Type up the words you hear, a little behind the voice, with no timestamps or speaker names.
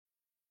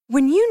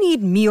When you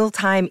need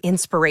mealtime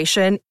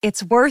inspiration,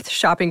 it's worth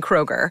shopping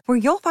Kroger, where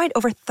you'll find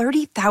over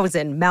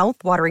 30,000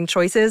 mouth-watering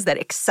choices that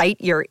excite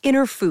your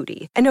inner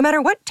foodie. And no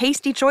matter what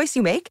tasty choice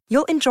you make,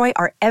 you'll enjoy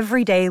our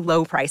everyday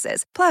low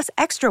prices, plus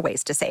extra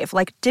ways to save,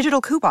 like digital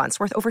coupons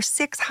worth over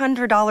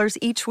 $600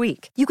 each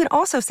week. You can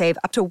also save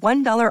up to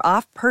 $1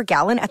 off per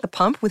gallon at the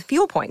pump with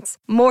fuel points.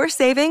 More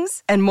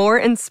savings and more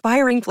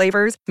inspiring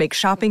flavors make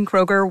shopping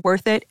Kroger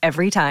worth it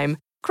every time.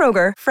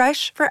 Kroger,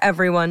 fresh for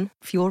everyone.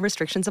 Fuel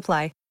restrictions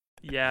apply.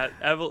 Yeah,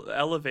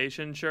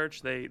 Elevation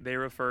Church, they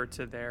refer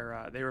to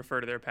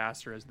their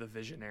pastor as the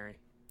visionary.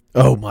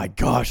 Oh my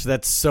gosh,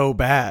 that's so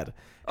bad.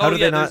 How do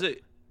they not?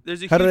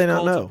 There's a how huge do they not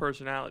cult know? of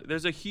personality.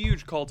 There's a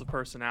huge cult of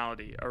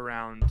personality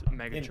around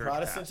megachurch In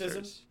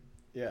Protestantism? pastors.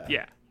 Yeah.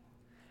 Yeah.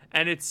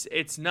 And it's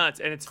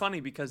nuts, and it's funny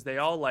because they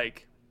all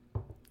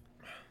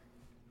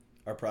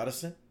Are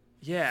Protestant?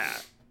 yeah.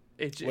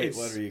 Wait,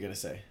 what were you gonna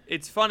say?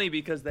 It's funny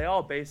because they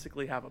all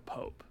basically have a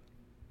pope.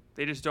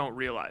 They just don't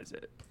realize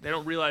it. They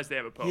don't realize they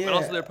have a pope. Yeah. And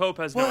also their pope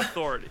has no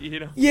authority, you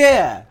know?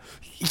 Yeah.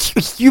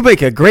 You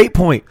make a great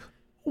point.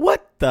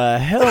 What the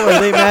hell are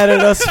they mad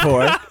at us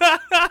for?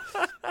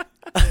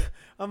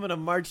 I'm going to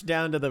march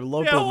down to the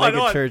local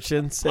megachurch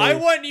and say... I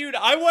want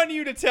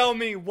you to tell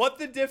me what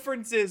the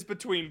difference is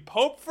between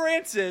Pope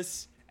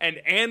Francis and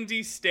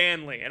Andy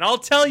Stanley. And I'll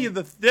tell you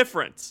the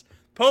difference.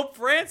 Pope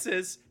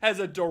Francis has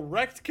a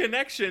direct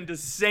connection to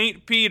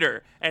St.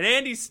 Peter, and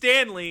Andy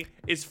Stanley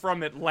is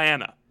from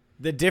Atlanta.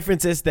 The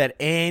difference is that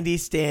Andy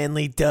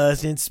Stanley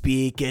doesn't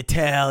speak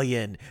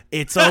Italian.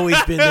 It's always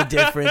been the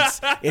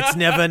difference. It's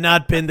never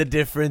not been the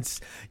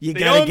difference. You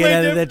got to get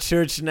out of that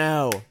church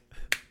now.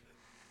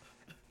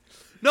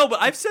 No,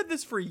 but I've said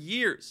this for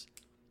years.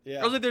 Yeah.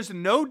 I was like, there's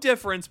no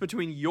difference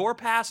between your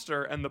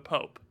pastor and the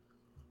Pope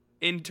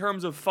in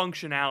terms of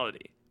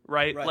functionality,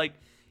 right? Like,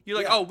 you're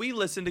like, oh, we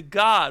listen to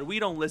God. We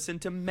don't listen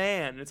to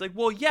man. It's like,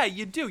 well, yeah,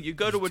 you do. You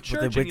go to a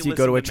church and you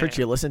go to a man. church,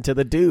 you listen to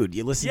the dude.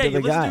 You listen to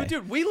the guy. To the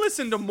dude. We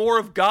listen to more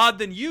of God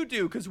than you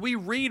do because we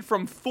read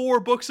from 4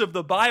 books of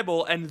the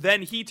Bible and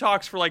then he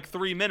talks for like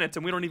 3 minutes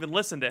and we don't even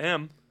listen to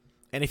him.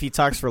 And if he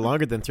talks for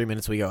longer than 3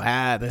 minutes, we go,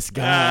 this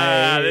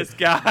guy.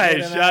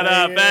 Shut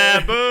up,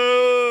 man.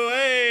 Boo.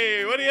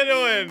 Hey, what are you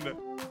doing?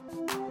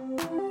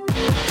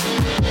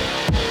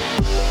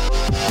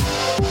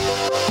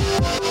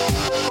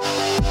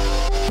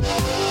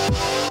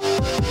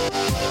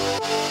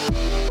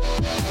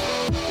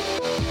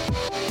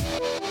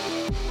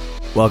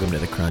 Welcome to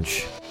The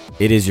Crunch.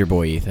 It is your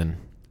boy, Ethan.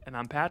 And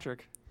I'm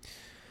Patrick.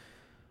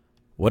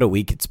 What a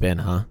week it's been,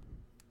 huh?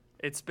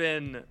 It's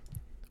been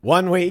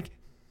 1 week.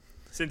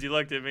 Since you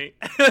looked at me.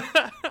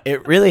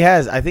 It really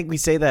has. I think we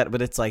say that,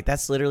 but it's like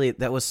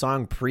that was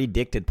song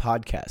predicted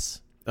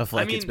podcasts of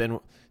like it's been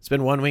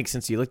 1 week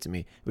since you looked at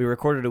me. We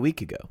recorded a week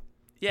ago.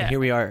 Yeah. And here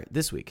we are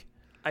this week.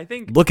 I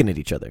think looking at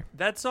each other.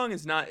 That song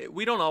is not.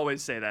 We don't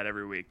always say that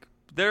every week.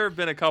 There have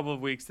been a couple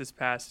of weeks this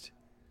past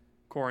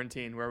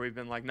quarantine where we've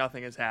been like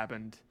nothing has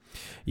happened.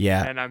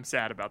 Yeah. And I'm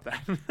sad about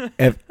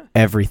that.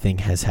 Everything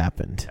has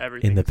happened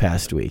in the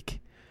past week.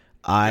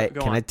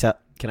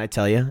 Can I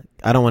tell you?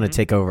 I don't want to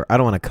take over. I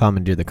don't want to come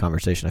and do the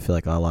conversation. I feel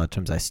like a lot of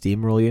times I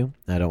steamroll you.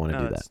 I don't want to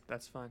do that.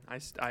 That's fine. I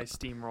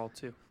steamroll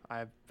too.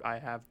 I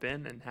have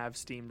been and have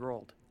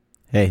steamrolled.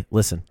 Hey,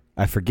 listen.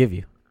 I forgive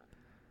you.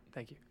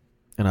 Thank you.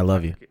 And I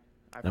love you.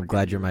 I'm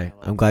glad you're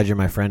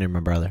my friend and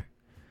my brother.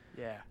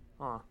 Yeah.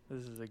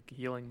 This is a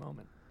healing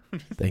moment.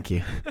 Thank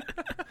you.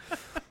 All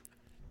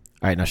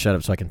right, now shut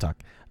up so I can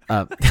talk.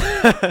 No,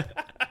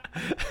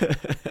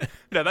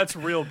 that's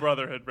real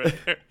brotherhood right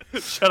there.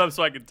 Shut up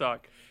so I can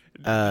talk.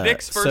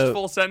 Nick's first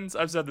full sentence,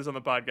 I've said this on the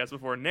podcast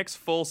before, Nick's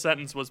full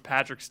sentence was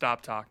Patrick,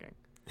 stop talking.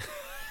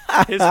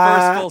 His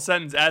first full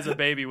sentence as a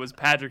baby was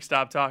Patrick,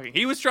 stop talking.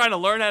 He was trying to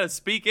learn how to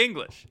speak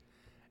English,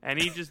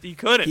 and he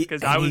couldn't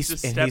because I was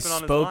just stepping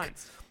on his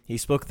lines. He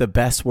spoke the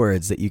best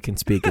words that you can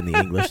speak in the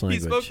English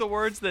language. He spoke the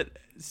words that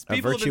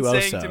people have been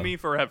saying to me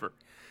forever.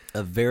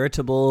 A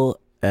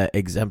veritable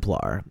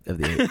exemplar of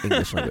the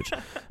English language.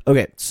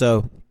 Okay,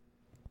 so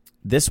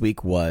this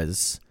week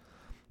was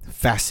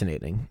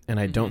fascinating, and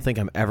I don't think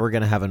I'm ever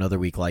going to have another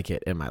week like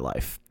it in my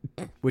life,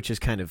 which is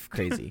kind of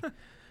crazy.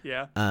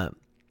 Yeah.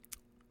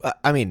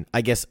 I mean,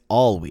 I guess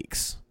all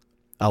weeks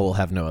I will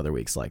have no other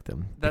weeks like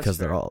them because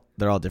they're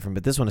all different,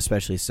 but this one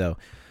especially so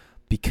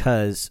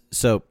because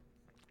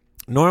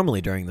normally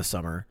during the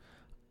summer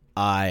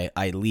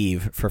I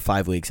leave for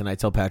 5 weeks, and I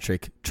tell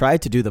Patrick, try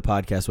to do the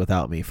podcast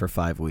without me for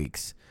 5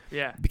 weeks.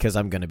 Yeah. Because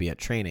I'm going to be at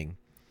training.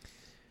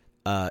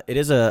 It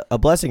is a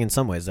blessing in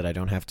some ways that I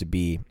don't have to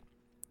be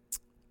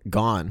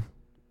gone,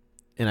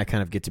 and I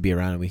kind of get to be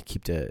around, and we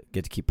get to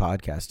keep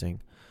podcasting.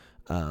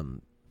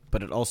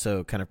 But it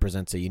also kind of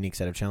presents a unique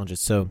set of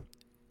challenges. So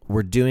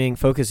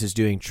Focus is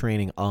doing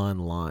training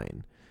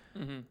online,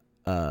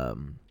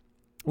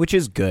 which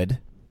is good,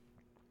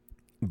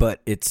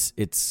 but it's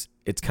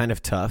kind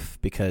of tough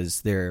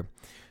because they're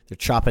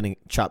chopping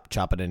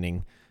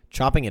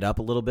it up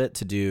a little bit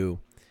to do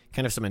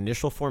kind of some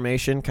initial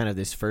formation kind of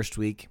this first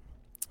week,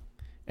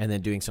 and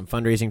then doing some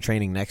fundraising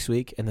training next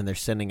week, and then they're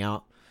sending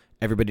out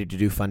everybody to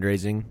do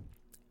fundraising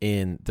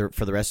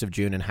for the rest of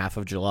June and half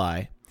of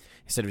July,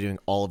 instead of doing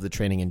all of the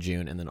training in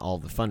June and then all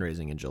of the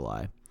fundraising in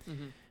July.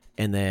 Mm-hmm.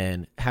 And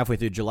then halfway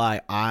through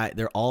July,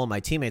 all of my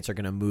teammates are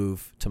going to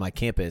move to my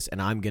campus,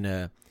 and I'm going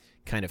to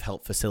kind of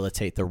help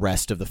facilitate the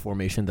rest of the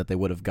formation that they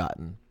would have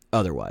gotten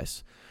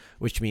otherwise,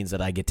 which means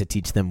that I get to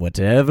teach them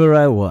whatever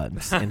I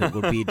want, and it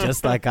will be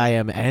just like I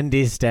am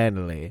Andy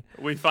Stanley.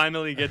 We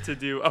finally get to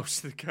do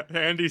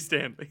Andy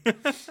Stanley.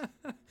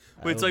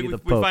 It's like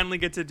we finally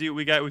get to do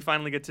we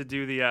finally get to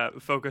do the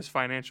Focus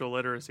Financial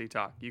Literacy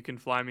talk. You can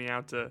fly me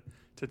out to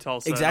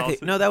Tulsa. Exactly.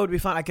 No, that would be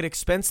fun. I could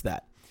expense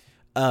that.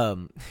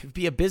 It'd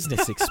be a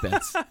business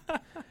expense.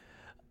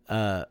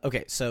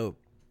 Okay, so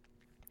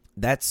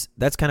that's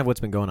kind of what's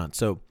been going on.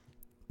 So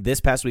this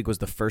past week was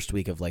the first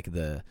week of like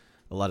a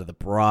lot of the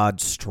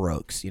broad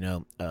strokes,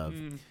 of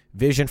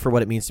vision for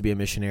what it means to be a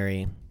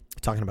missionary,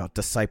 talking about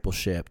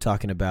discipleship,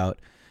 talking about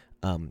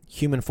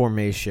human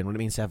formation, what it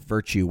means to have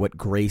virtue, what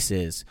grace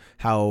is,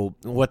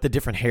 what the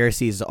different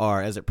heresies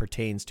are as it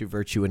pertains to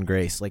virtue and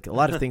grace, like a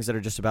lot of things that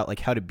are just about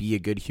like how to be a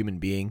good human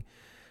being,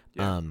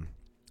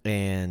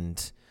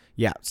 and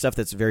stuff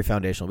that's very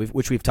foundational,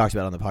 which we've talked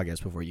about on the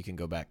podcast before. You can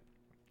go back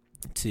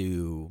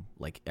to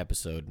like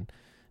episode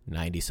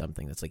 90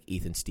 something. That's like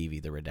Ethan Stevie,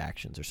 the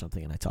redactions or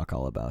something, and I talk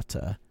all about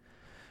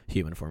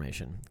human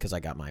formation because I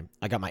got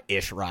my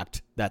ish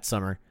rocked that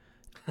summer.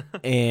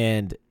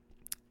 And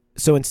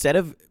so instead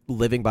of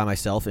living by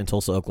myself in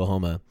Tulsa,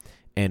 Oklahoma,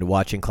 and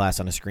watching class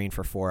on a screen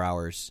for 4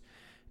 hours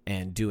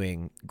and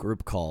doing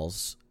group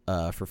calls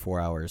for 4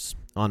 hours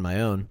on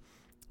my own,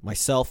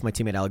 myself, my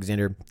teammate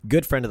Alexander,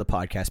 good friend of the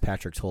podcast,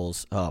 Patrick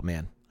Tolles. Oh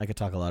man, I could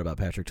talk a lot about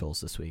Patrick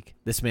Tolles this week.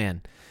 This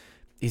man,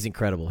 he's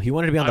incredible. He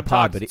wanted to be on the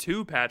pod, but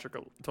to Patrick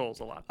Tolles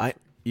a lot.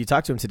 You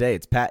talked to him today.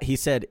 It's Pat. He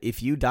said,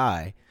 if you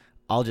die,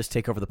 I'll just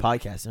take over the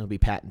podcast and it'll be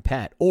Pat and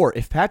Pat. Or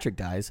if Patrick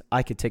dies,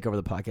 I could take over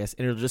the podcast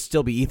and it'll just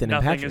still be Ethan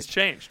and Patrick. Nothing has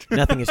changed.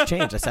 Nothing has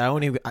changed. I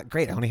said,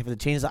 great. I only have to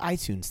change the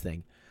iTunes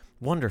thing.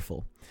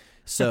 Wonderful.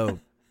 So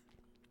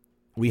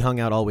we hung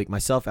out all week.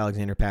 Myself,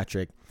 Alexander,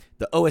 Patrick,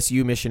 the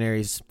OSU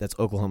missionaries. That's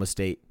Oklahoma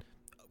State.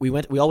 We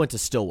all went to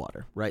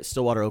Stillwater, right?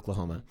 Stillwater,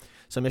 Oklahoma.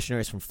 Some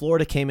missionaries from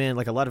Florida came in,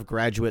 like a lot of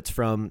graduates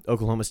from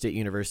Oklahoma State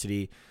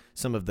University.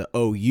 Some of the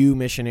OU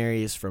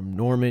missionaries from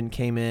Norman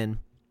came in.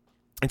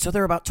 And so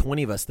there were about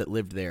 20 of us that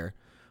lived there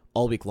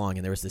all week long,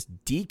 and there was this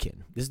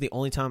deacon. This is the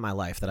only time in my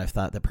life that I've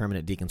thought that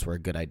permanent deacons were a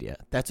good idea.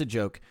 That's a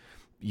joke.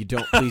 You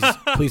don't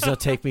please don't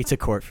take me to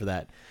court for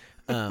that.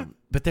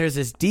 But there's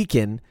this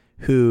deacon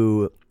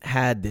who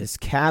had this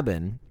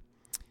cabin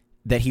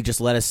that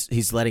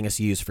he's letting us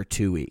use for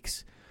 2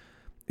 weeks.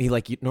 He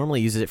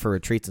normally uses it for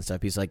retreats and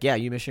stuff. He's like, yeah,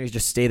 you missionaries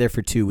just stay there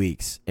for 2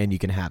 weeks and you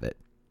can have it.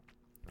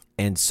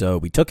 And so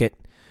we took it,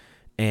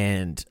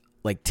 and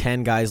like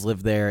 10 guys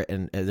lived there,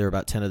 and there were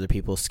about 10 other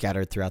people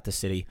scattered throughout the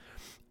city.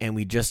 And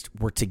we just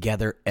were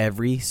together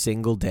every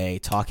single day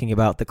talking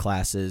about the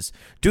classes,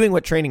 doing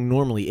what training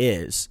normally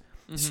is,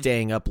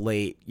 staying up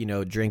late,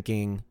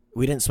 drinking.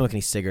 We didn't smoke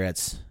any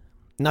cigarettes.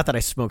 Not that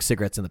I smoked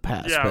cigarettes in the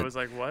past. Yeah, but I was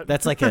like, what?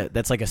 That's like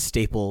a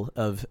staple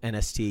of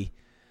NST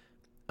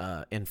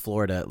in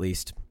Florida, at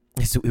least.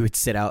 So we would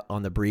sit out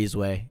on the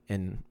breezeway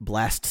and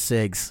blast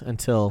cigs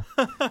until...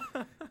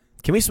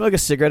 Can we smoke a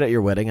cigarette at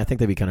your wedding? I think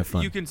that'd be kind of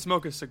fun. You can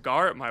smoke a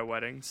cigar at my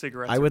wedding.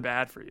 Cigarettes are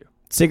bad for you.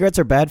 Cigarettes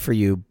are bad for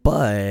you,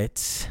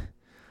 but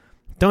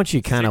don't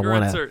you kind of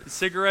want to...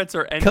 Cigarettes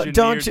are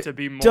engineered to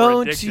be more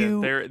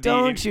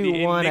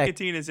addictive.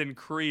 Nicotine is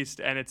increased,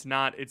 and it's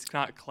not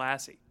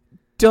classy.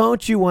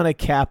 Don't you want to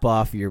cap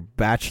off your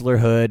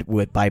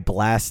bachelorhood by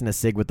blasting a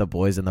cig with the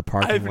boys in the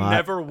parking lot? I've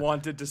never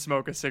wanted to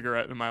smoke a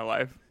cigarette in my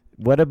life.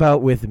 What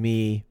about with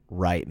me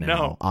right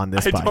now on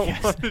this podcast? I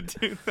don't want to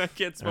do that. I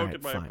can't smoke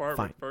in my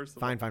apartment, first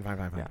of all.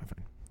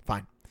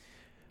 Fine.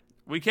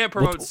 We can't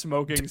promote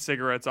smoking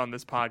cigarettes on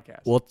this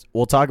podcast.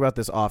 We'll talk about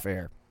this off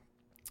air.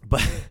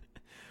 But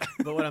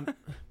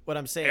what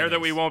I'm saying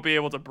that we won't be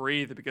able to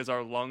breathe because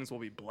our lungs will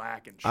be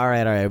black and shit. All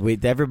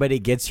right. Everybody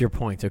gets your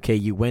point, okay?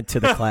 You went to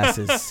the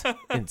classes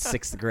in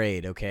 6th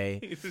grade,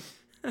 okay?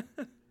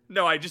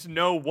 No, I just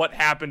know what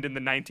happened in the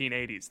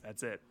 1980s.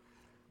 That's it.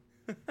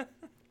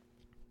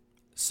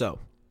 So,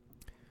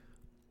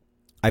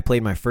 I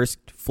played my first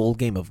full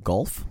game of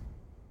golf.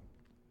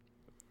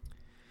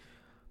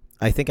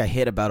 I think I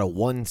hit about a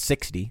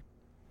 160.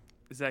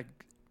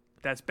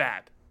 That's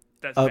bad.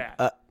 That's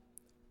bad.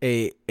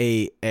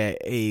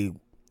 A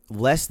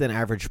less than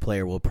average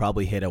player will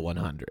probably hit a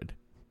 100.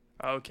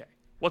 Okay.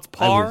 What's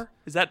par?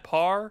 Is that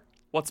par?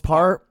 What's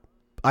par?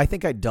 I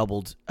think I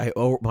doubled.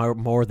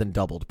 More than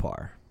doubled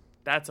par.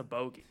 That's a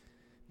bogey.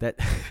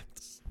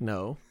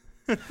 No.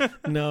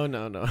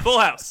 No. Full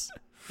house.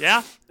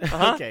 Yeah?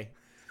 Uh-huh. Okay.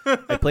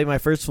 I played my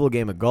first full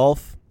game of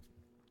golf.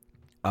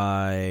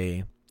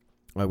 I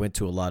went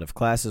to a lot of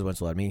classes, went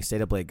to a lot of meetings,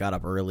 stayed up late, got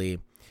up early,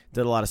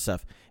 did a lot of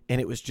stuff.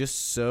 And it was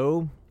just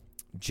so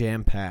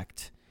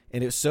jam-packed.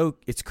 And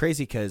it's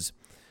crazy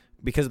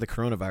because of the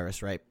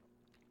coronavirus, right?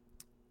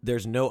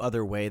 There's no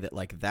other way that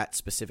like that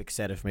specific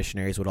set of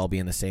missionaries would all be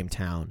in the same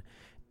town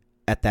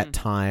at that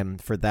time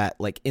for that,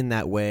 like in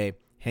that way.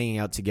 hanging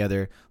out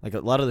together. Like a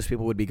lot of those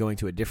people would be going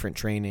to a different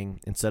training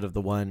instead of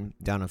the one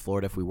down in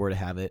Florida if we were to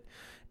have it.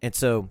 And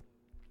so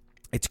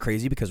it's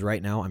crazy because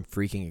right now I'm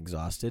freaking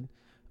exhausted,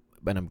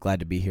 but I'm glad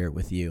to be here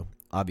with you,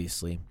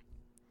 obviously.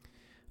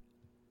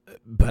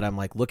 But I'm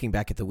like looking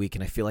back at the week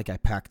and I feel like I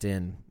packed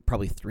in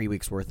probably 3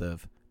 weeks worth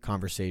of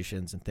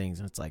conversations and things.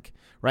 And it's like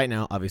right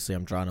now, obviously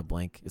I'm drawing a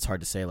blank. It's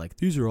hard to say like,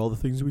 these are all the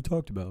things that we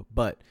talked about.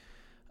 But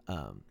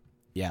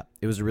yeah,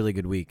 it was a really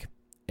good week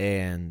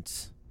and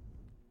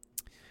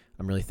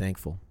I'm really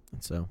thankful.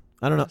 And so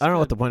I don't know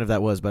what the point of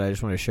that was, but I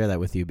just wanted to share that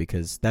with you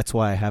because that's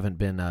why I haven't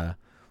been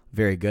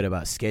very good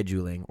about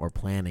scheduling or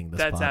planning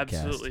this podcast. That's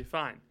absolutely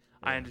fine.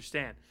 Yeah. I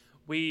understand.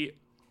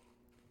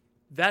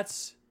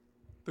 That's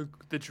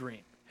the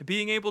dream.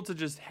 Being able to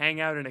just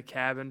hang out in a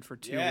cabin for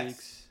 2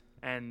 weeks.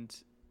 And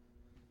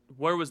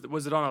where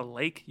was it on a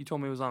lake? You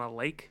told me it was on a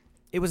lake?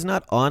 It was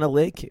not on a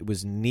lake. It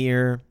was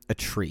near a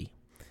tree.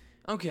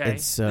 Okay.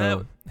 And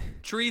so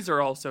trees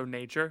are also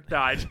nature.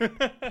 Died.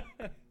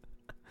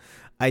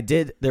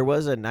 There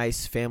was a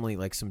nice family,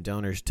 like some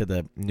donors to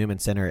the Newman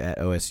Center at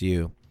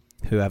OSU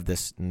who have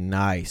this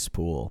nice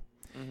pool.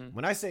 Mm-hmm.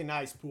 When I say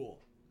nice pool,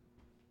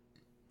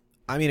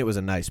 I mean it was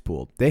a nice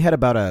pool. They had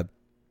about a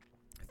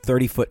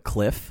 30-foot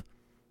cliff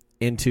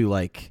into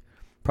like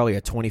probably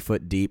a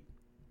 20-foot deep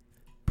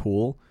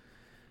pool.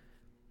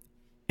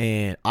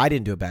 And I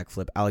didn't do a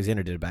backflip.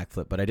 Alexander did a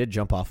backflip, but I did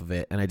jump off of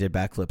it, and I did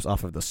backflips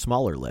off of the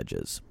smaller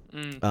ledges.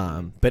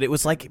 But it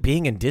was like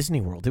being in Disney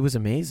World. It was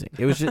amazing.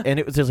 It was just, and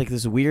it was just like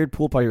this weird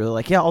pool party where they're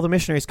like, yeah, all the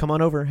missionaries come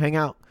on over, hang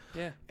out.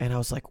 Yeah. And I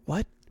was like,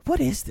 what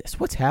is this?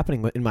 What's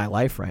happening in my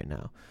life right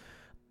now?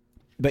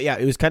 But yeah,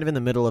 it was kind of in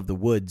the middle of the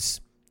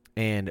woods.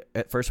 And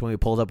at first when we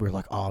pulled up, we were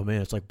like, oh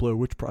man, it's like Blair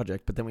Witch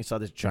Project. But then we saw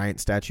this giant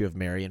statue of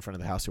Mary in front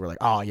of the house. And we're like,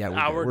 oh yeah,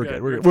 we're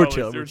good. We're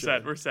chill.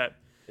 We're set.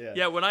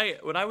 Yeah.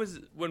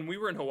 When we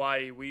were in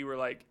Hawaii, we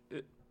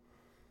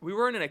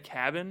weren't in a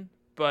cabin,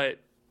 but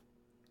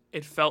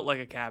it felt like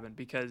a cabin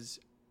because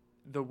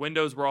the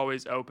windows were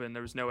always open.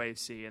 There was no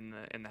AC in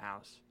the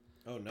house.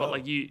 Oh no! But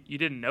like you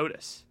didn't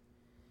notice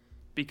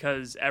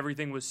because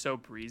everything was so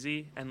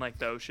breezy and like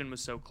the ocean was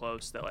so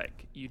close that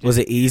like you. Was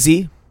it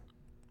easy?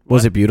 What?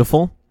 Was it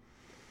beautiful?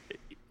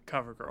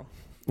 Cover girl.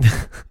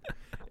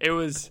 It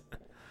was,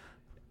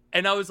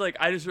 and I was like,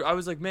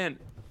 man,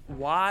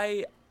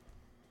 why?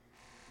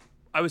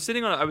 I was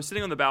sitting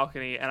on the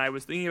balcony and I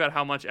was thinking about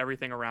how much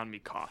everything around me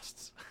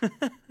costs.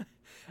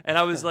 And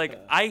I was like,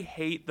 I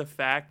hate the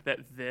fact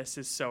that this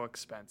is so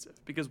expensive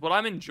because what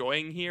I'm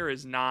enjoying here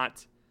is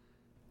not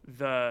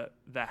the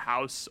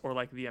house or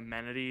like the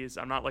amenities.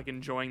 I'm not like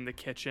enjoying the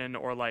kitchen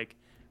or like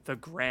the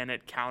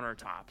granite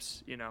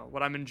countertops. You know,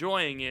 what I'm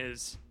enjoying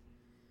is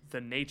the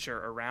nature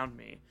around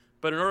me.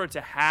 But in order to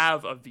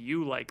have a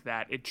view like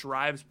that, it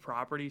drives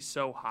property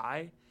so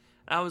high.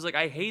 And I was like,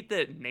 I hate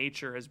that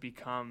nature has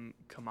become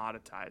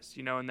commoditized,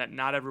 you know, and that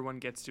not everyone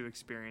gets to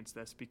experience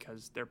this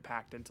because they're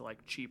packed into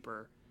like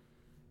cheaper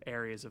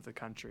areas of the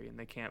country and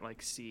they can't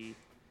like see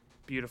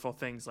beautiful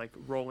things like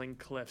rolling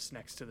cliffs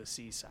next to the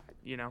seaside.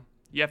 You know,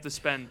 you have to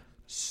spend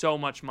so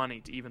much money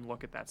to even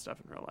look at that stuff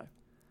in real life.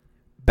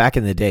 Back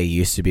in the day, you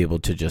used to be able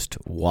to just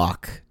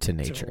walk to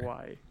nature. To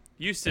Hawaii.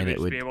 Used to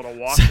be able to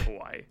walk to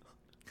Hawaii.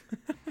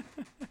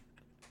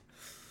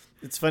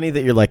 It's funny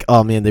that you're like,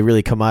 oh man, they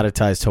really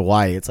commoditized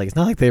Hawaii. It's like it's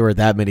not like there were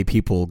that many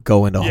people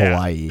going to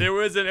Hawaii. There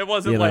wasn't. It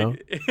wasn't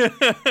like. It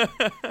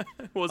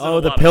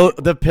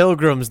wasn't the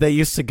pilgrims. They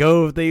used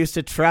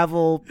to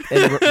travel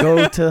and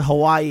go to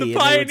Hawaii. The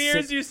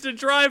pioneers used to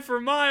drive for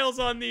miles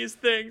on these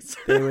things.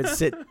 They would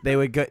sit. They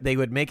would go. They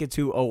would make it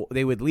to. Oh,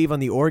 they would leave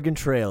on the Oregon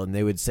Trail, and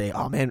they would say,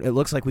 "Oh man, it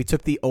looks like we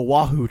took the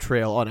Oahu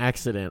Trail on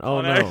accident."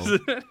 Oh no.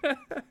 Accident.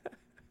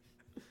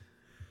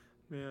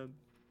 Man,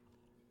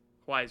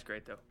 Hawaii's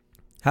great though.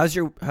 How's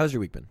your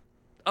week been?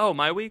 Oh,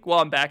 my week? Well,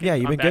 I'm back.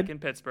 I'm back good? In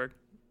Pittsburgh.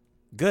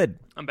 Good.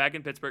 I'm back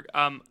in Pittsburgh.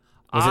 Was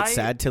it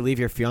sad to leave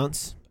your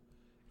fiance?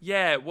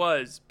 Yeah, it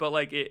was. But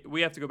like,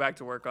 we have to go back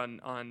to work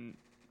on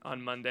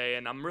Monday,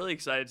 and I'm really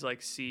excited to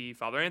like see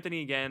Father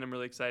Anthony again. I'm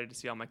really excited to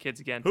see all my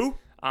kids again. Who?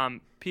 PA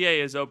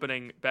is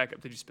opening back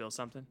up. Did you spill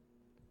something?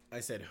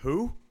 I said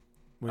who?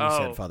 When you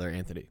said Father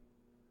Anthony.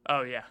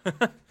 Oh yeah.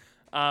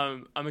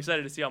 I'm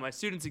excited to see all my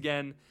students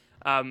again.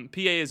 PA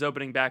is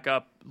opening back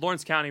up.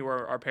 Lawrence County,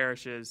 where our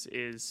parish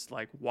is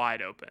like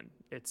wide open.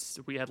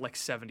 We had like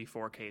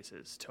 74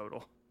 cases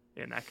total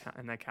in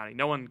that county.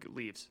 No one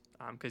leaves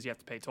because you have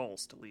to pay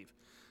tolls to leave.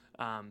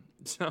 Yeah,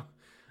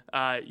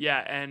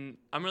 and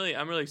I'm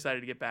really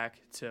excited to get back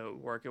to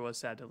work. It was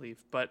sad to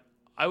leave, but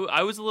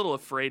I was a little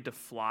afraid to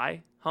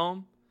fly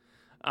home.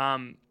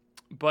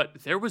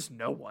 But there was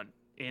no one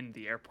in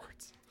the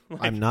airports.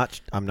 Like,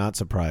 I'm not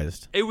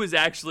surprised. It was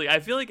actually, I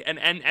feel like,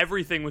 and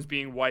everything was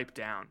being wiped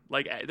down.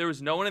 Like, there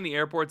was no one in the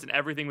airports and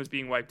everything was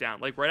being wiped down.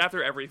 Like, right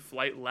after every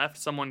flight left,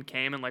 someone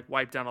came and, like,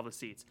 wiped down all the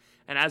seats.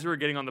 And as we were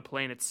getting on the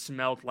plane, it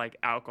smelled like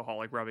alcohol,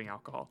 like rubbing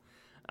alcohol.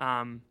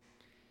 Yeah,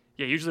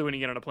 usually when you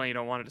get on a plane, you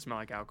don't want it to smell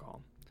like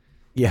alcohol.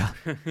 Yeah.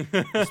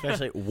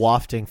 Especially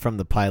wafting from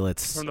the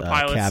pilot's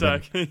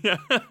cabin. Yeah.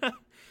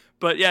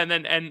 But yeah,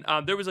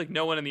 and there was like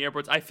no one in the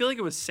airports. I feel like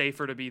it was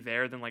safer to be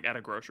there than like at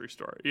a grocery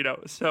store, you know.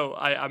 So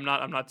I'm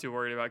not too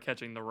worried about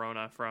catching the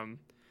Rona from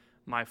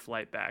my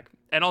flight back.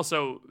 And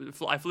also,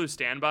 I flew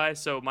standby,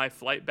 so my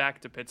flight back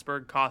to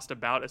Pittsburgh cost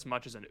about as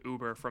much as an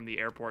Uber from the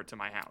airport to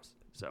my house.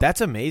 So that's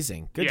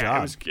amazing. Good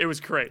job. It was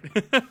great.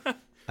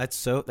 That's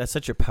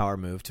such a power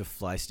move to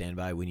fly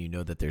standby when you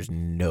know that there's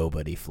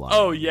nobody flying.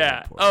 Oh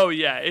yeah.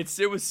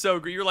 It was so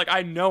great. You're like,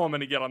 I know I'm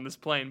gonna get on this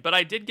plane, but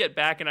I did get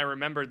back and I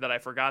remembered that I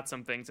forgot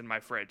some things in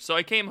my fridge. So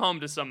I came home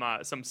to some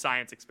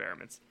science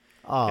experiments.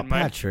 Oh,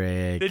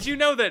 Patrick! Did you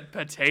know that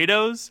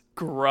potatoes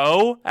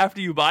grow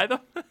after you buy them?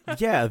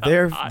 Yeah,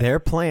 they're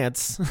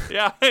plants.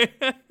 Yeah,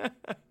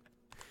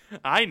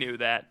 I knew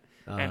that,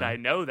 and I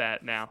know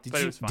that now.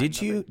 But it was fine.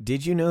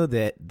 Did you know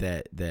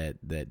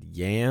that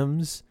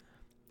yams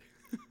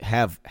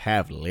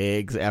have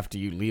legs after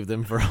you leave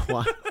them for a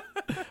while?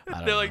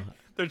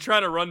 They're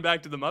trying to run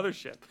back to the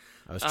mothership.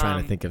 I was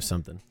trying to think of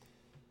something.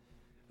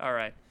 All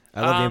right.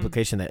 I love the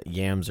implication that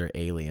yams are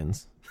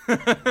aliens.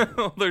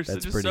 Well, they're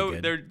That's just pretty so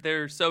good.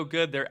 they're so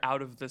good. They're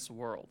out of this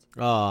world.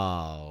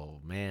 Oh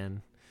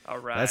man. All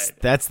right.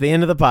 That's the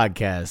end of the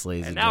podcast,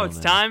 ladies and now gentlemen.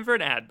 it's time for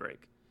an ad break.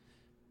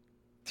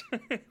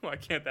 Why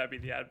can't that be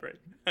the ad break?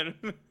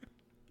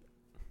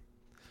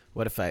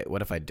 What if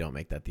I don't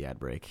make that the ad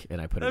break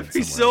and I put That'd it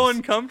in be somewhere so else?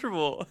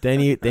 uncomfortable. Then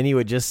you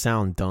would just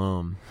sound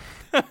dumb.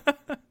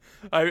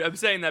 I'm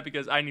saying that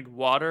because I need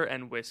water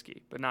and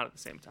whiskey, but not at the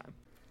same time.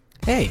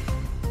 Hey,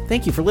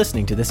 thank you for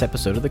listening to this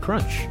episode of The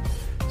Crunch.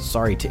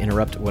 Sorry to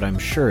interrupt what I'm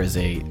sure is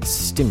a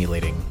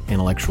stimulating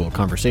intellectual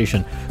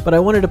conversation, but I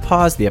wanted to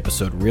pause the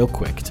episode real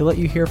quick to let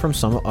you hear from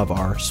some of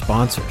our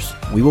sponsors.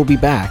 We will be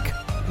back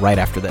right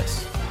after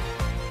this.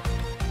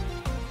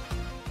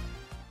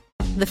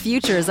 The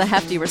future is a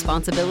hefty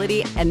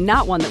responsibility and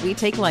not one that we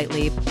take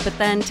lightly, but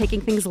then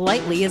taking things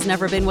lightly has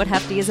never been what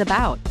Hefty is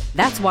about.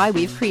 That's why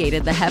we've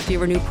created the Hefty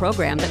Renew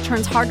program that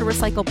turns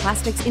hard-to-recycle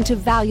plastics into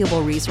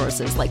valuable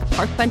resources like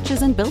park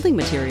benches and building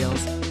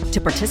materials.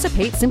 To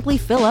participate, simply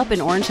fill up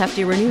an orange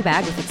Hefty Renew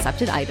bag with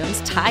accepted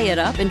items, tie it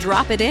up, and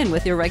drop it in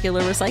with your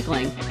regular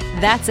recycling.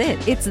 That's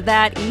it. It's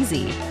that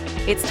easy.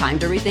 It's time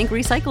to rethink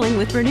recycling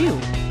with Renew.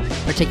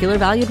 Particular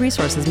valued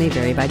resources may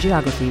vary by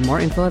geography.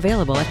 More info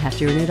available at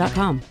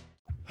heftyrenew.com.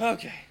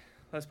 Okay,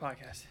 let's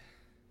podcast.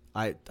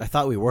 I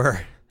thought we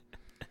were.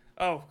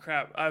 Oh,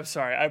 crap. I'm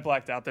sorry. I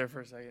blacked out there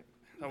for a second.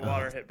 The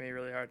water hit me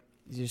really hard.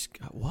 You just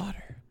got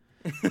water.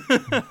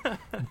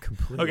 I'm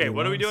completely Okay,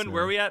 what are we doing? lost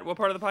Where are now. we at? What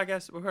part of the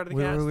podcast? What part of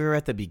the cast? We were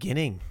at the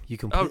beginning. You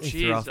completely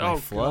threw off my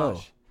flow.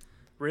 Gosh.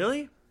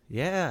 Really?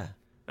 Yeah.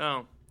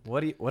 Oh.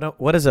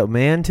 What is a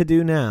man to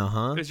do now,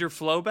 huh? Is your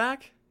flow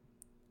back?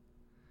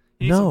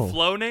 You need No. some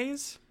flow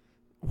nays?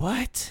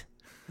 What?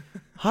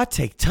 Hot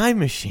take time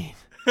machine.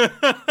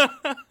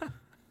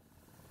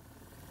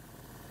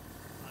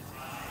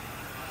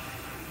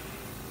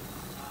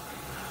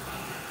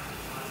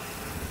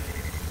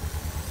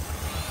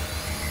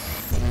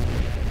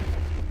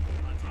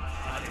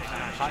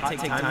 Hot take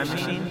time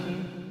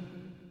machine.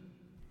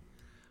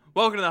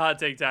 Welcome to the Hot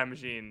Take Time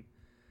Machine.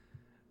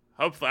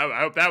 Hopefully,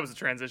 I hope that was a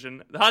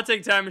transition. The Hot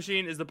Take Time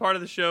Machine is the part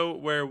of the show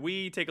where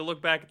we take a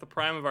look back at the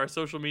prime of our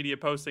social media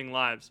posting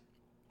lives.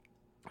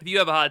 If you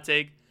have a hot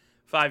take,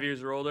 5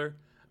 years or older,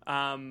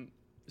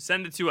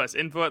 send it to us,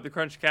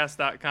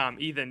 info@thecrunchcast.com.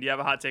 Ethan, do you have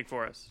a hot take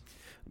for us?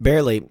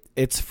 Barely.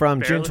 It's from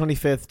Barely? June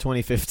 25th,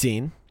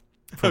 2015.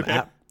 From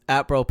Okay.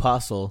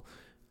 Apropostle,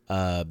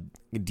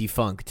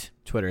 defunct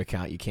Twitter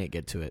account. You can't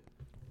get to it.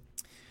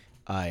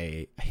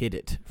 I hid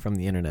it from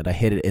the internet. I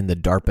hid it in the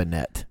DARPA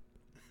net.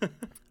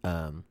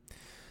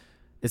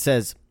 It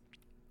says,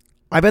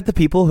 I bet the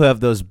people who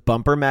have those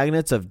bumper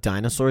magnets of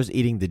dinosaurs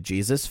eating the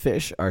Jesus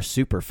fish are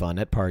super fun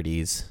at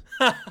parties.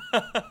 I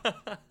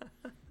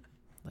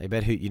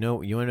bet you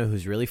want to know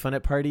who's really fun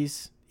at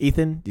parties?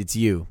 Ethan, it's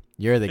you.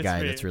 You're the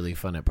guy me. that's really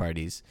fun at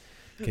parties.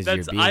 Because I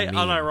you're being mean.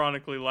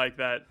 unironically like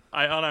that.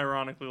 I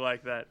unironically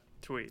like that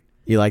tweet.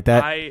 You like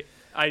that?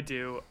 I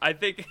do. I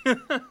think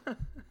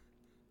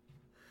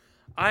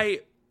I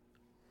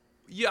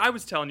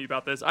was telling you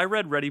about this. I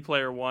read Ready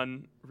Player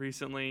One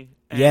recently.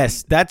 And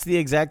Yes, that's the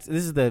exact.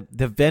 This is the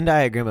Venn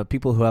diagram of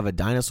people who have a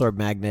dinosaur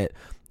magnet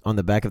on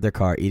the back of their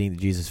car eating the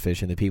Jesus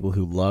fish, and the people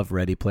who love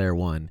Ready Player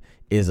One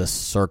is a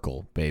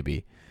circle,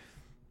 baby.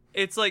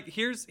 It's like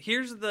here's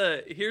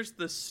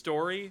the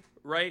story,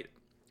 right?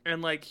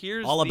 And like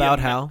here's All the about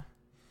how.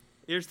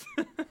 Here's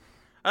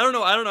I don't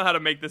know how to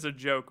make this a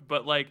joke,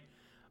 but like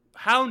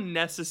how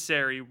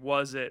necessary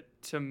was it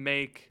to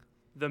make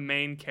the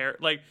main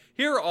character, like,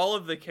 here are all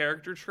of the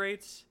character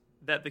traits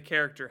that the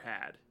character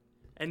had.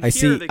 And I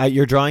see.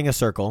 You're drawing a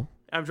circle.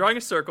 I'm drawing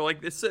a circle.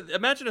 Like,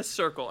 imagine a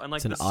circle, and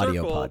like It's an the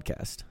audio circle,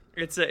 podcast.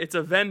 It's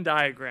a Venn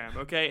diagram,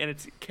 okay, and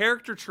it's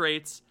character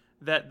traits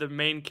that the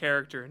main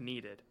character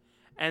needed,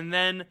 and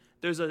then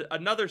there's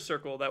another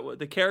circle that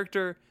the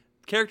character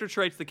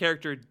traits the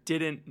character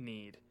didn't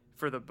need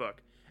for the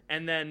book,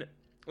 and then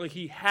like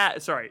I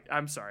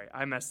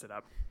messed it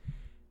up.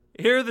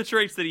 Here are the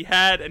traits that he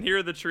had, and here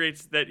are the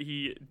traits that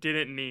he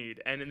didn't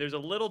need. And then there's a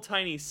little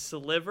tiny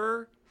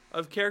sliver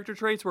of character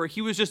traits where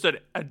he was just a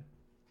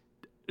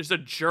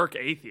jerk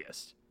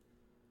atheist.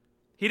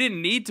 He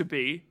didn't need to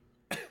be.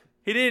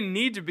 He didn't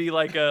need to be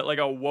like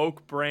a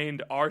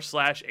woke-brained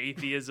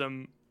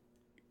r/atheism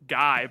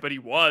guy, but he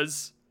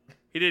was.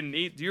 He didn't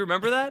need. Do you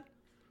remember that?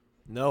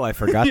 No, I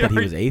forgot that he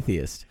was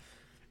atheist.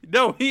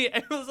 No,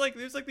 it was like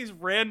there's like these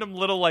random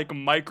little like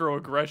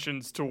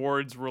microaggressions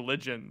towards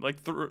religion like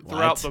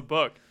throughout the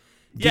book.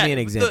 Give me an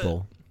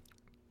example.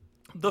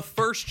 The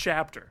first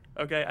chapter.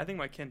 Okay, I think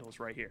my Kindle's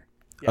right here.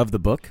 Yeah. Of the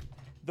book?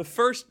 The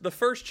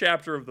first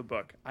chapter of the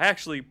book. I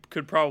actually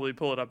could probably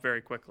pull it up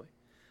very quickly.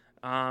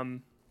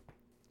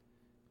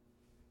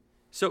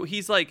 So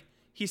he's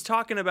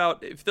talking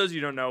about, if those of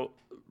you don't know,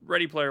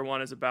 Ready Player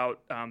One is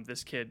about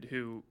this kid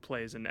who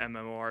plays an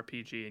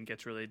MMORPG and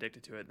gets really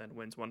addicted to it, and then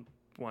wins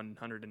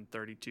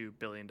 $132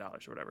 billion or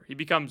whatever. He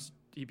becomes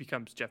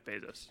Jeff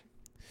Bezos.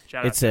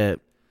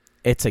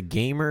 It's a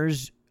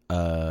gamer's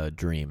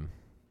dream.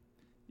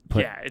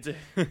 It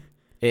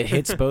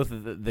hits both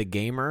the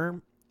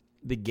gamer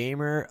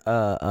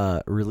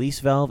release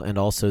valve and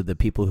also the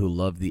people who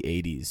love the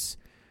 80s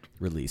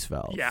release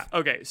valve. Yeah.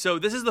 Okay. So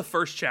this is the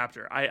first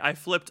chapter. I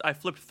flipped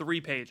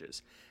 3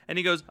 pages, and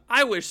he goes,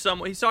 "I wish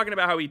someone." He's talking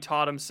about how he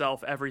taught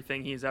himself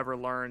everything he's ever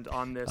learned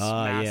on this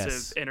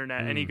massive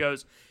internet, and he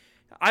goes,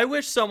 "I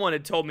wish someone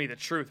had told me the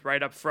truth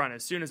right up front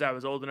as soon as I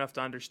was old enough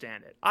to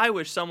understand it. I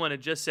wish someone had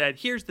just said,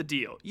 here's the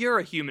deal. You're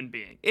a human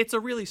being. It's a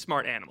really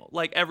smart animal,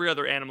 like every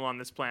other animal on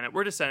this planet.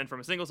 We're descended from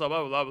a single cell,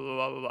 blah, blah, blah,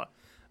 blah, blah,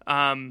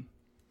 blah."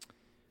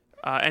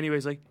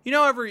 Anyways, like,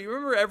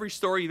 remember every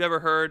story you've ever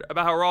heard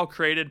about how we're all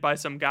created by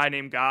some guy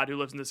named God who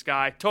lives in the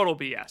sky? Total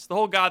BS. The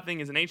whole God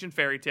thing is an ancient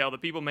fairy tale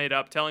that people made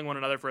up telling one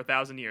another for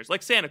 1,000 years,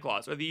 like Santa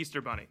Claus or the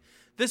Easter Bunny.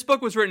 This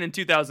book was written in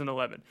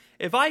 2011.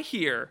 If I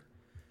hear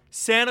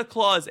Santa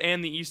Claus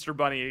and the Easter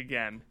Bunny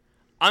again,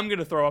 I'm going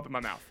to throw up in my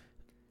mouth.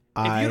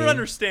 If you don't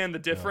understand the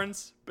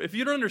difference,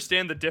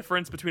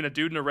 between a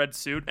dude in a red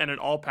suit and an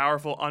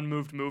all-powerful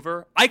unmoved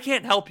mover, I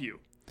can't help you.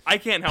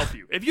 If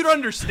you don't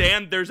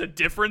understand there's a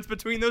difference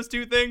between those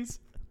two things,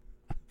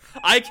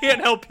 I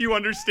can't help you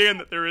understand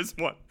that there is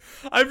one.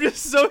 I'm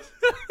just so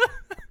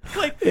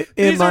like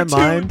these are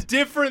two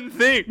different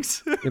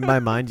things. In my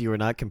mind, you were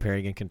not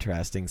comparing and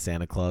contrasting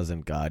Santa Claus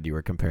and God. You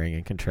were comparing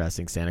and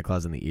contrasting Santa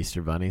Claus and the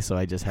Easter Bunny. So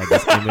I just had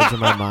this image in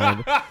my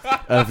mind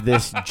of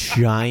this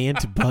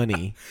giant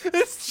bunny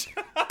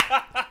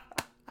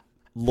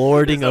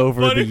lording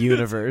over the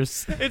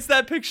universe. It's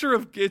that picture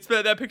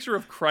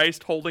of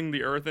Christ holding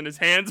the earth in his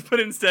hands,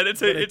 but instead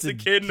it's a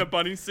kid in a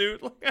bunny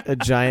suit. A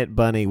giant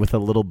bunny with a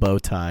little bow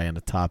tie and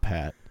a top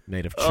hat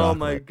made of chocolate. Oh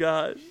my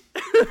god.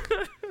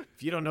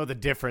 If you don't know the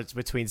difference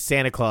between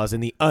Santa Claus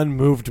and the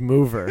unmoved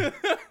mover.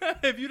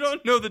 If you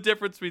don't know the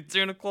difference between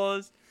Santa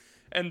Claus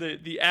and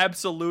the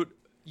absolute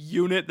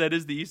unit that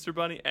is the Easter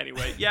Bunny.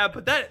 Anyway, yeah,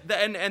 but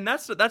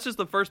that's just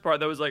the first part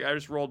that was like I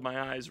just rolled my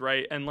eyes,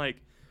 right? And like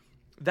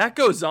that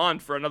goes on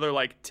for another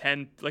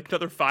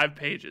another 5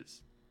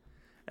 pages.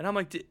 And I'm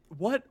like,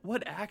 what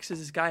axe does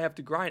this guy have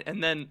to grind?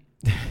 And then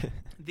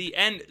the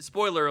end,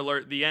 spoiler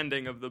alert, the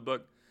ending of the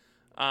book,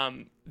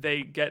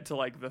 they get to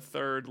like the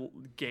third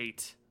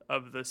gate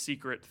of the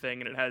secret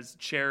thing, and it has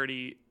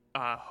charity,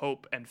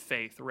 hope, and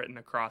faith written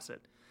across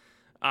it.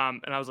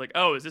 And I was like,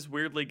 oh, is this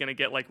weirdly going to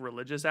get like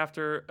religious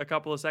after a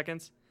couple of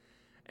seconds?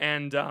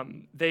 And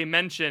they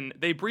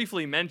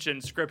briefly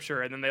mention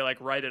scripture, and then they like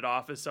write it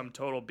off as some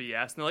total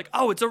BS. And they're like,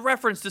 oh, it's a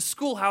reference to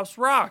Schoolhouse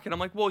Rock. And I'm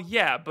like, well,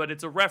 yeah, but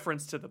it's a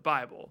reference to the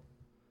Bible.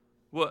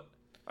 What?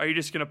 Are you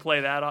just going to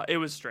play that off? It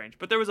was strange.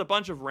 But there was a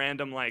bunch of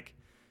random like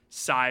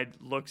side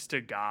looks to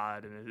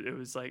God, and it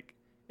was like,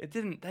 that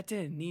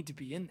didn't need to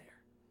be in there.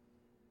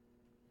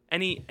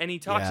 And he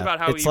talks about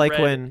how it's like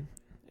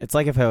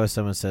if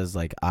someone says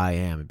like I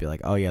am, it'd be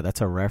like, oh yeah,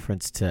 that's a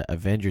reference to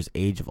Avengers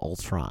Age of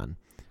Ultron.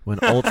 When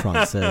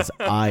Ultron says,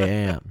 I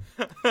am.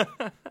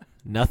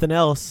 Nothing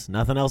else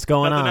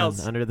going on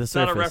under the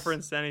surface. Not a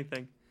reference to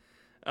anything.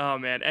 Oh,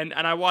 man. And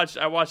I watched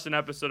an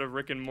episode of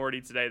Rick and Morty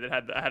today that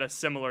had a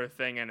similar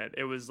thing in it.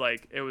 It was.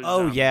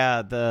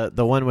 Yeah,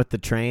 the one with the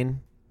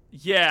train?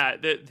 Yeah,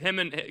 him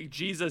and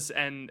Jesus,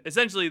 and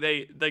essentially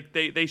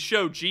they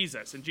show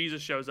Jesus, and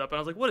Jesus shows up, and I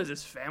was like, what is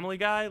this, Family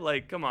Guy?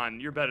 Like, come on,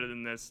 you're better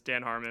than this,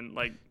 Dan Harmon.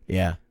 Like,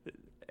 yeah.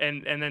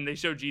 And then they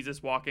show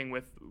Jesus walking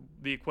with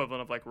the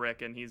equivalent of like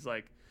Rick, and he's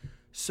like,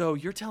 so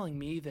you're telling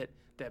me that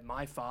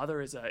my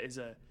father is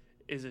a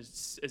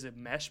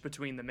mesh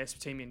between the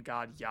Mesopotamian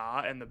god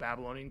Yah and the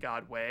Babylonian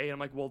god Way? And I'm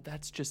like, well,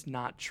 that's just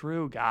not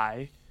true,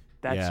 guy.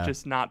 That's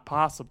just not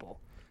possible.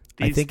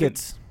 I think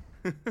it's.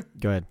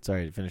 Go ahead.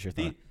 Sorry, finish your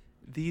thought.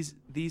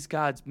 These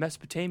gods,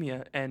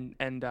 Mesopotamia and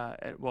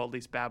well, at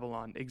least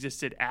Babylon,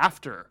 existed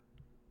after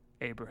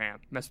Abraham.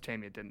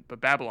 Mesopotamia didn't, but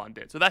Babylon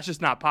did. So that's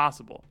just not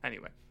possible.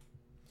 Anyway.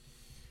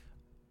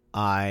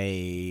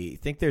 I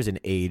think there's an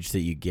age that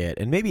you get,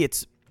 and maybe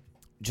it's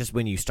just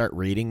when you start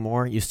reading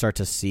more, you start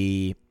to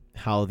see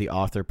how the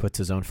author puts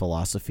his own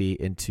philosophy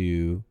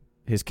into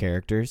his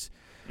characters,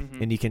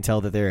 and you can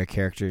tell that there are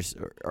characters,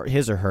 or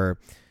his or her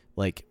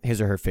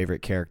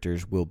favorite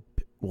characters will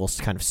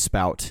kind of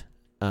spout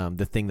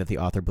the thing that the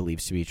author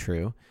believes to be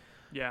true.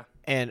 Yeah.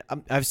 And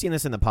I've seen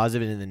this in the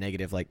positive and in the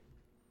negative, like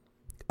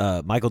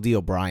Michael D.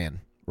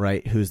 O'Brien,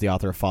 right, who's the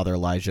author of Father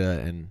Elijah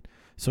and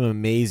some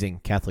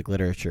amazing Catholic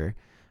literature.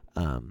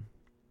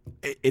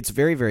 It's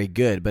very, very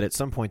good, but at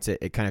some points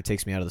it kind of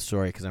takes me out of the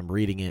story because I'm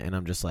reading it and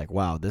I'm just like,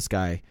 wow, this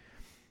guy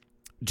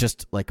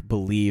just like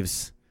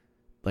believes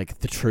like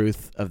the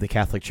truth of the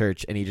Catholic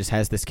Church, and he just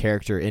has this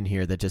character in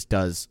here that just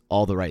does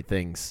all the right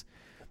things.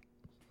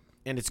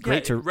 And it's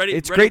great to Ready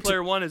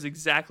Player One is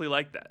exactly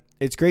like that.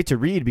 It's great to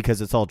read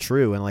because it's all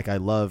true, and like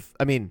and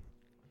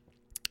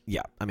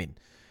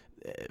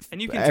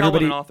you can tell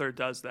when an author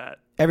does that.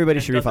 Everybody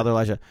should read Father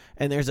Elijah.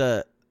 And there's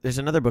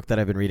another book that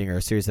I've been reading, or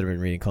a series that I've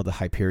been reading, called the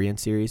Hyperion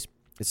series.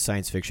 It's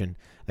science fiction.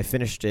 I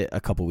finished it a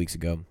couple weeks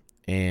ago,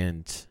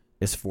 and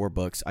it's 4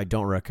 books. I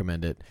don't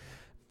recommend it.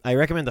 I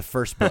recommend the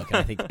first book,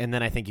 and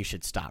then I think you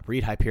should stop.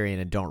 Read Hyperion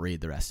and don't read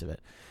the rest of it.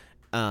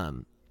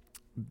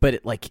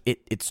 But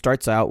it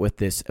starts out with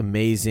this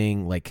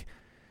amazing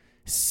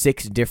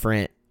 6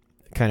 different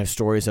kind of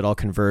stories that all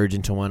converge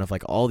into one, of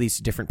like all these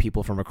different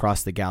people from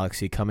across the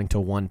galaxy coming to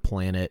one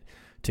planet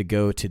to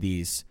go to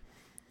these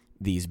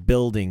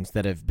buildings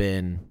that have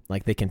been,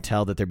 like, they can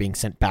tell that they're being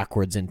sent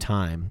backwards in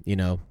time, you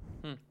know.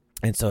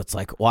 And so it's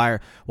like, why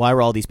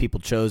were all these people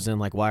chosen?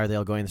 Like, why are they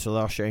all going? So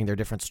they're all sharing their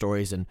different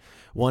stories. And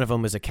one of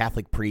them is a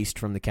Catholic priest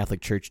from the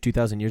Catholic Church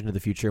 2,000 years into the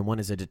future. And one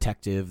is a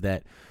detective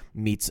that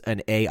meets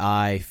an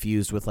AI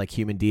fused with like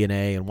human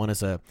DNA. And one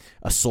is a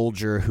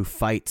soldier who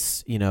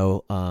fights,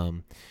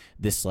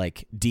 this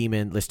like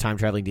demon, this time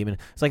traveling demon.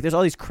 It's like, there's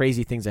all these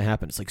crazy things that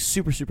happen. It's like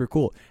super, super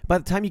cool. By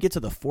the time you get to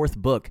the 4th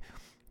book,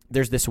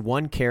 there's this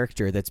one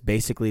character that's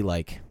basically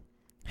like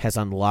has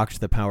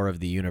unlocked the power of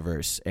the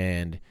universe,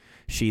 and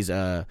she's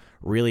a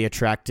really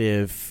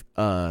attractive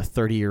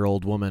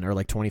 30-year-old woman, or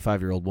like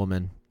 25-year-old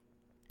woman,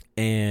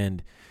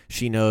 and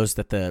she knows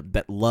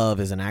that love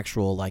is an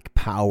actual like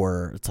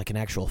power. It's like an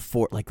actual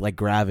like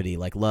gravity.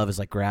 Like love is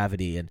like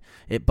gravity, and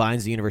it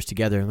binds the universe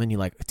together. And when you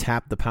like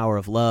tap the power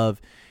of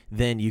love,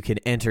 then you can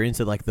enter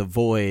into like the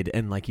void,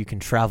 and like you can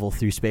travel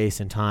through space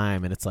and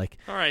time. And it's like,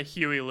 all right,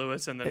 Huey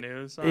Lewis in the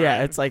news. All yeah,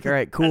 right. it's like, all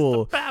right,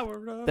 cool. That's the power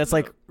of That's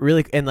love. like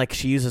really, and like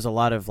she uses a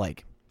lot of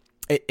like.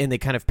 And they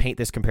kind of paint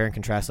this compare and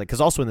contrast, like,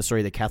 because also in the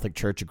story, the Catholic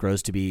Church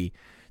grows to be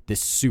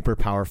this super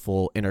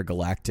powerful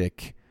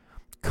intergalactic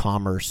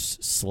commerce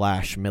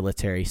 /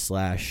 military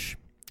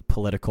 /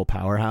 political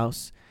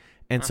powerhouse,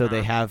 and so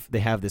they have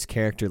this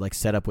character like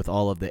set up with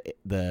all of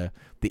the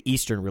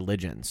Eastern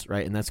religions,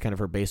 right? And that's kind of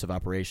her base of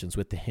operations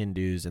with the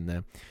Hindus and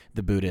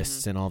the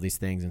Buddhists and all these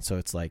things. And so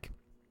it's like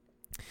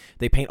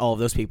they paint all of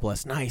those people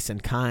as nice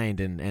and kind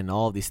and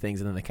all of these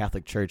things, and then the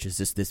Catholic Church is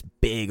just this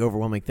big,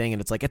 overwhelming thing.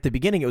 And it's like, at the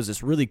beginning, it was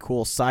this really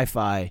cool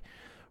sci-fi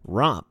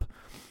romp,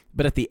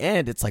 but at the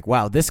end, it's like,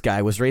 wow, this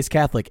guy was raised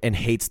Catholic and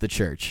hates the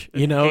church,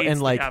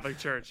 and like the Catholic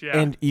Church, yeah.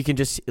 And you can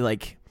just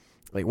like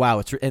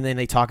wow, and then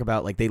they talk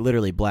about like he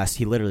literally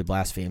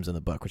blasphemes in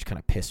the book, which kind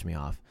of pissed me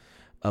off,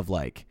 of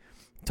like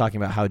talking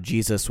about how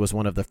Jesus was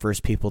one of the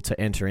first people to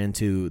enter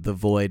into the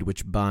void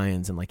which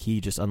binds, and like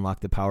he just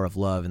unlocked the power of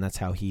love, and that's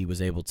how he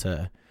was able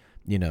to,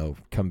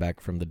 come back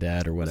from the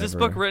dead or whatever. Was this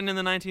book written in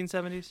the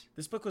 1970s?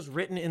 This book was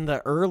written in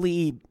the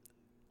early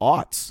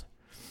aughts.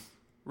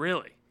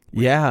 Really?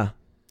 Yeah.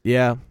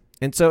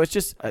 And so it's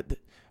just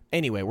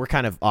anyway, we're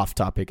kind of off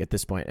topic at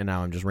this point, and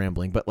now I'm just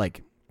rambling. But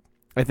like,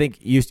 I think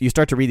you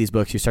start to read these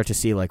books, you start to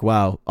see like,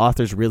 wow,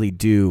 authors really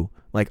do,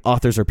 like,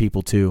 authors are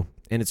people too.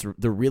 And it's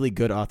the really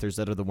good authors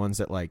that are the ones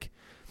that like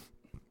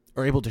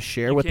are able to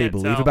share what they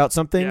believe about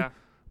something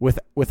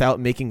without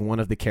making one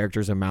of the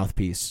characters a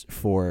mouthpiece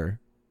for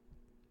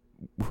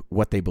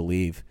what they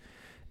believe.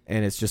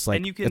 And it's just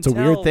like, it's a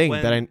weird thing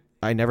that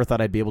I never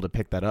thought I'd be able to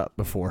pick that up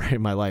before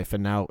in my life.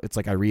 And now it's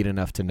like I read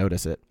enough to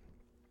notice it.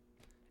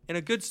 In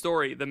a good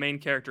story, the main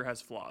character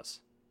has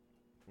flaws.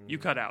 You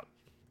cut out.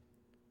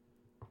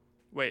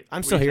 Wait,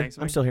 I'm still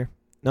here.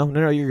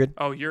 No, you're good.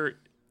 Oh, your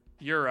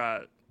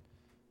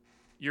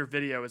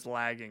video is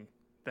lagging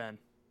then.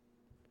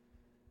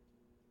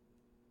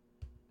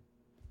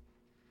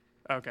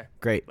 Okay.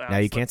 Great. Now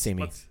you can't see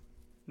me. Let's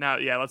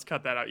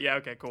cut that out. Yeah,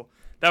 okay, cool.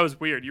 That was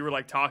weird. You were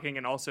like talking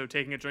and also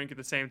taking a drink at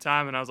the same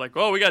time, and I was like,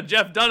 "Oh, we got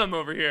Jeff Dunham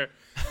over here."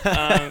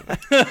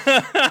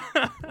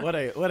 What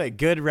a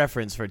good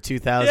reference for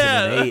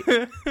 2008.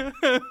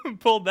 Yeah.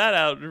 Pulled that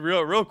out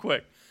real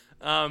quick.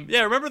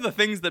 Remember the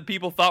things that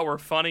people thought were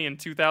funny in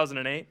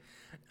 2008?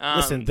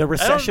 Listen, the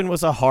recession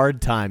was a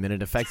hard time, and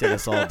it affected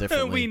us all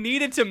differently. We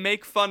needed to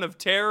make fun of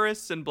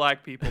terrorists and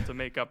black people to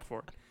make up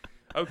for it.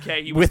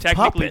 Okay, he was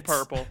technically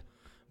purple,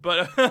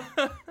 but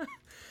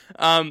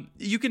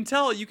you can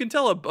tell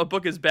a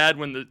book is bad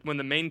when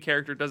the main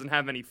character doesn't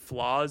have any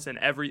flaws, and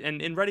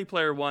in Ready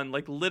Player One,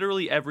 like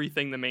literally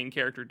everything the main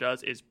character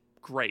does is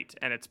great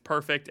and it's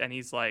perfect, and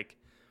he's like,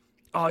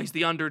 oh, he's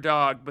the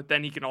underdog, but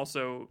then he can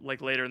also,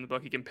 like, later in the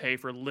book, he can pay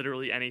for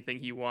literally anything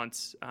he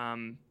wants. I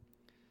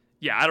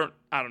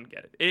don't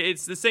get it.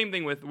 It's the same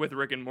thing with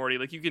Rick and Morty.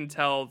 Like, you can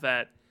tell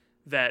that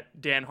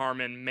Dan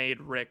Harmon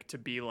made Rick to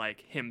be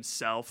like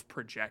himself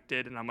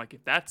projected, and I'm like,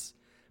 if that's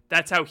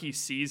that's how he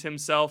sees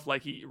himself.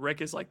 Like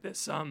Rick is like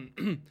this.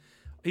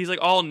 He's like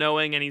all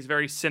knowing and he's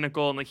very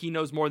cynical and like he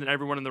knows more than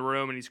everyone in the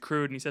room and he's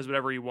crude and he says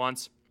whatever he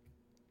wants.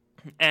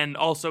 And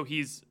also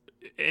he's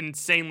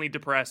insanely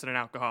depressed and an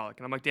alcoholic.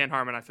 And I'm like, Dan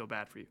Harmon, I feel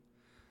bad for you.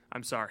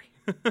 I'm sorry.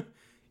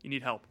 You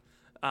need help.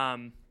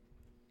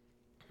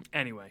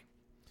 Anyway,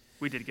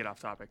 we did get off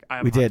topic.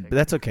 We did, but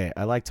that's okay.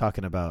 I like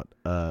talking about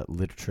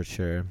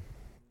literature.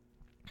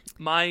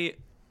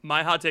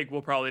 My hot take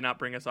will probably not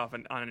bring us off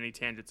on any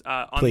tangents.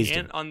 Please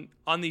do.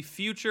 On the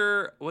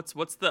future, what's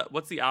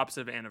the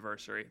opposite of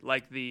anniversary?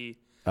 Like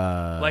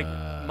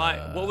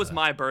what was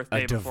my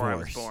birthday before I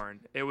was born?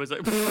 It was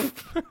like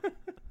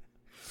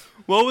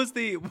what was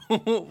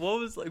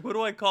what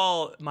do I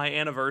call my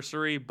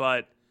anniversary?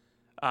 But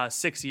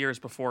 6 years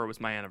before it was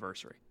my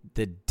anniversary.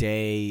 The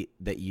day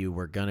that you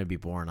were gonna be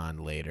born on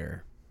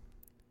later.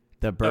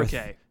 The birth.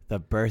 Okay. The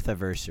birth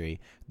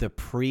anniversary. The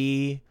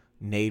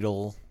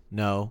prenatal.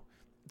 No.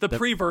 The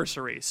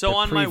preversary. So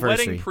on my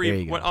wedding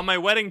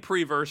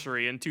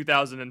preversary in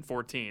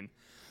 2014,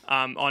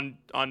 on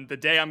the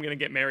day I'm going to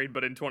get married,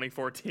 but in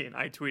 2014,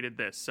 I tweeted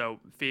this. So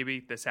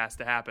Phoebe, this has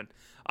to happen.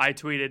 I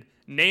tweeted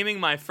naming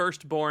my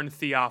firstborn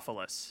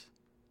Theophilus.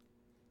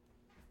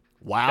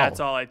 Wow.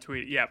 That's all I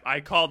tweeted. Yep, I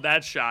called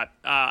that shot.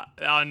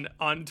 On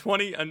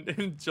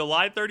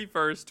July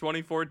 31st,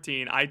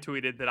 2014, I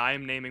tweeted that I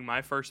am naming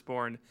my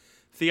firstborn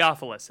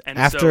Theophilus. And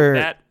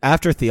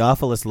after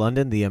Theophilus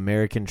London, the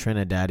American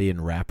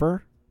Trinidadian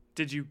rapper?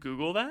 Did you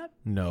Google that?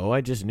 No, I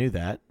just knew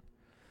that.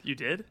 You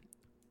did?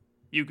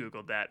 You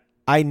Googled that.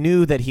 I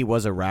knew that he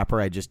was a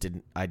rapper. I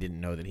didn't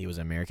know that he was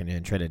American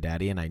and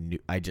Trinidadian.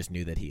 I just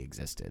knew that he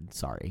existed.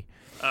 Sorry.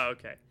 Oh,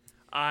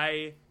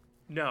 okay.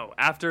 No,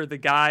 after the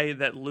guy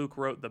that Luke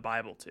wrote the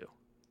Bible to.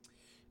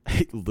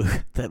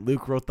 That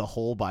Luke wrote the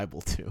whole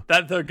Bible to.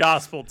 That the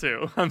gospel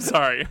to. I'm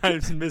sorry. I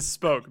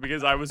misspoke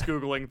because I was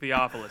Googling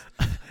Theophilus.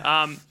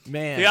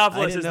 Man,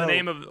 Theophilus is the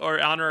name of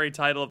or honorary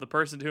title of the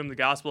person to whom the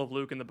Gospel of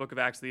Luke and the Book of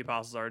Acts of the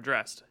Apostles are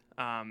addressed.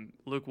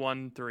 Luke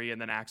 1:3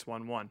 and then Acts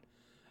 1:1.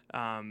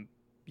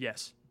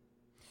 Yes.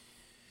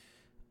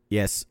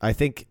 Yes, I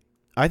think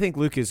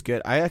Luke is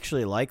good. I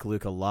actually like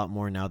Luke a lot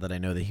more now that I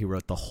know that he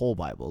wrote the whole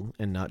Bible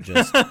and not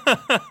just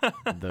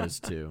those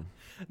two.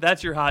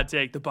 That's your hot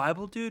take. The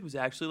Bible, dude, was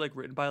actually like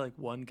written by like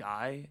one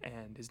guy,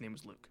 and his name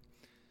was Luke.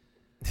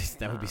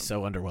 That would be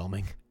so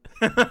underwhelming.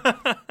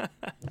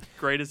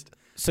 Greatest.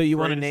 So you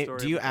want to name?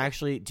 Do you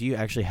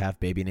actually have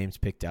baby names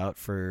picked out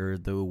for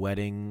the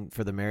wedding,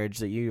 for the marriage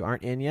that you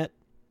aren't in yet?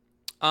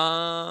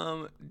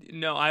 No,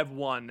 I have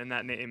one, and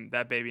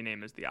that baby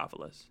name is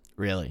Theophilus.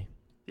 Really?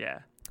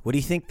 Yeah. What do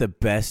you think the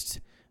best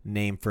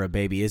name for a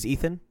baby is,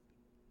 Ethan?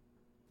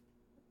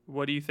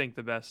 What do you think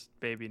the best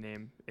baby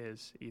name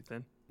is,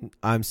 Ethan?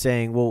 I'm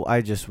saying, well,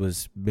 I just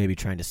was maybe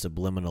trying to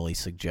subliminally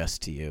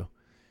suggest to you.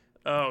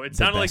 Oh, it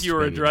sounded like you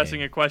were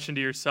addressing a question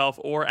to yourself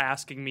or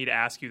asking me to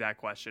ask you that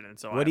question, and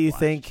so what do you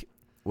think?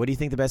 What do you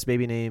think the best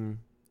baby name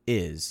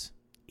is,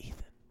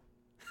 Ethan?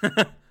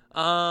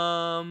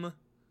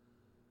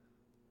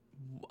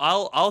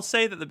 I'll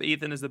say that the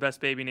Ethan is the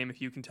best baby name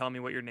if you can tell me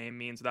what your name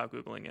means without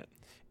Googling it.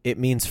 It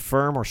means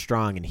firm or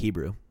strong in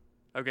Hebrew.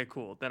 Okay,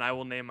 cool. Then I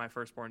will name my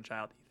firstborn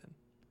child Ethan.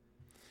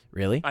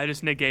 Really? I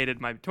just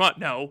negated my...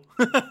 No.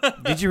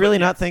 Did you really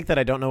not think that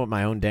I don't know what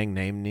my own dang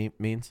name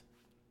means?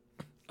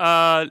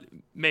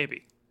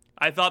 Maybe.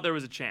 I thought there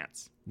was a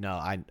chance. No,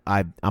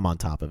 I'm on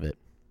top of it.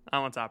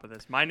 I'm on top of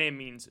this. My name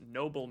means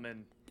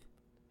nobleman.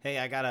 Hey,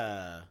 I got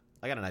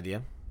an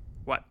idea.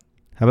 What?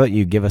 How about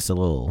you give us a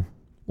little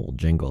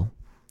jingle?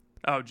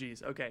 Oh,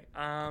 geez. Okay.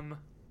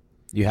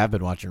 You have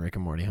been watching Rick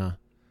and Morty, huh?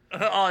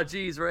 Oh,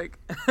 geez, Rick.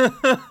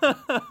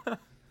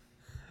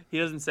 He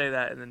doesn't say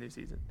that in the new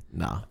season.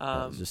 No,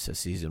 that was just a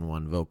season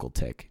 1 vocal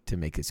tick to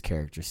make his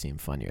character seem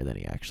funnier than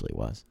he actually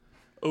was.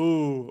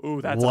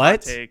 Ooh, that's a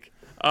hot take.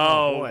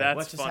 Oh, boy. that's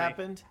what just funny.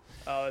 Happened?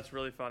 Oh, that's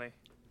really funny.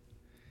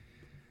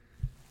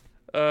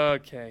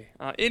 Okay.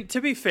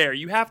 To be fair,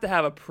 you have to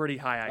have a pretty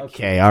high IQ.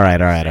 Okay, all right.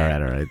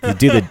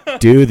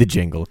 Do the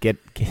jingle. Get.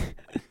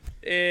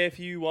 If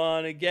you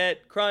want to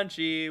get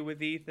crunchy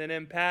with Ethan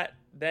and Pat,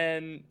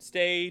 then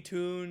stay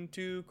tuned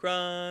to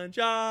Crunch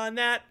on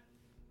That.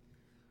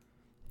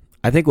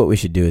 I think what we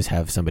should do is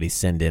have somebody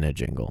send in a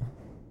jingle.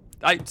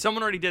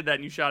 Someone already did that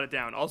and you shot it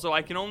down. Also,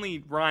 I can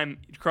only rhyme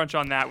Crunch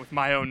on That with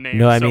my own name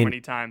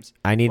many times.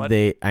 I need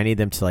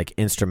them to like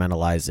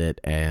instrumentalize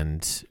it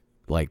and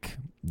like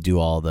do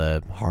all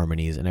the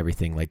harmonies and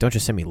everything. Like, don't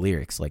just send me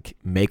lyrics. Like,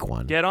 make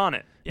one. Get on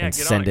it. Yeah, and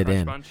get send on it, it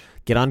in. Bunch.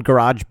 Get on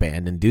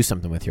GarageBand and do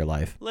something with your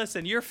life.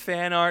 Listen, your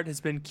fan art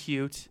has been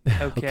cute.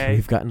 Okay, okay,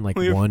 we've gotten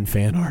one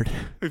fan art.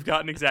 We've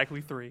gotten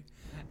exactly 3,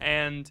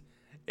 and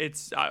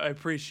I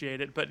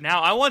appreciate it. But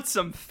now I want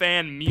some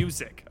fan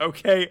music.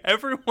 Okay,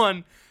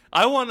 everyone.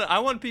 I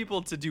want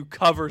people to do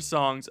cover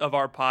songs of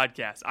our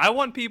podcast. I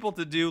want people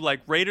to do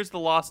like Raiders of the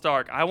Lost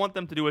Ark. I want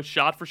them to do a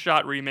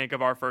shot-for-shot remake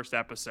of our first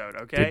episode,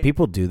 okay? Did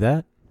people do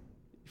that?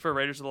 For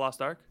Raiders of the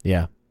Lost Ark?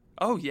 Yeah.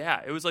 Oh,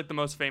 yeah. It was like the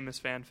most famous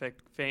fan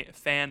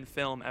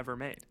film ever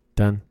made.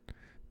 Dun,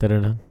 dun,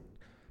 dun,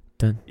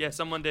 dun. Yeah,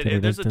 someone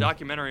did. There's a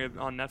documentary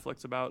on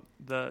Netflix about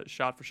the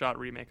shot-for-shot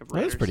remake of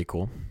Raiders. That's pretty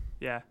cool.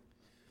 Yeah.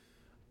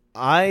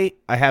 I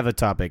have a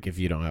topic if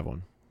you don't have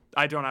one.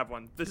 I don't have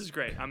one. This is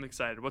great. I'm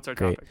excited. What's our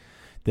Great. topic?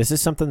 This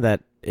is something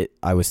that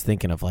I was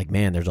thinking of, like,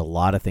 man, there's a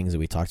lot of things that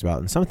we talked about,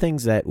 and some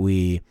things that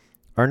we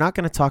are not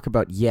going to talk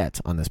about yet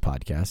on this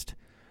podcast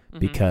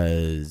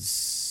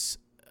because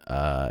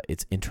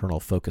it's internal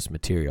focus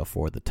material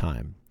for the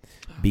time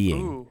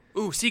being.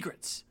 Ooh,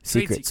 secrets.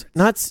 Secrets.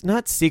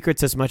 Not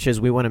secrets as much as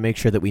we want to make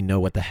sure that we know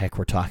what the heck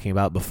we're talking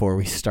about before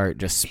we start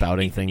just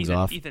spouting things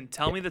off. Ethan,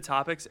 tell me the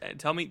topics, and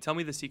tell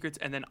me the secrets,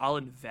 and then I'll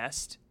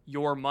invest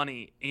your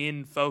money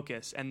in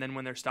Focus, and then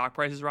when their stock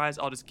prices rise,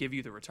 I'll just give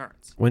you the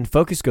returns. When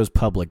Focus goes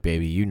public,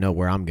 baby, you know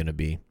where I'm going to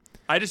be.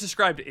 I just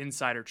described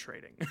insider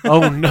trading.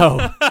 Oh,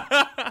 no.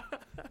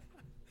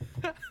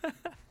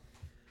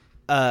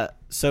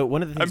 So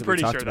one of the things I'm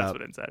pretty that we sure talked that's about,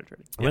 what insider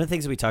trading. one of the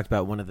things that we talked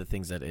about, one of the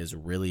things that is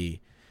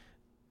really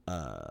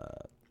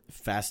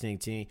fascinating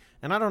to me,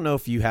 and I don't know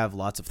if you have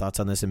lots of thoughts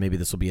on this, and maybe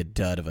this will be a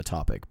dud of a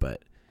topic,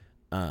 but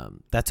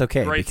that's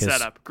okay. Great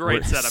setup.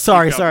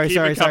 Sorry. Keep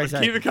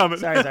it coming.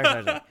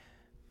 Sorry.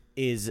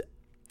 Is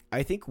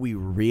I think we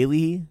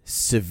really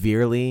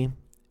severely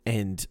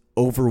and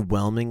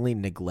overwhelmingly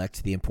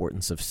neglect the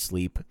importance of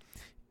sleep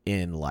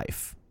in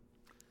life.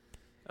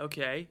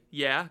 Okay.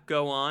 Yeah.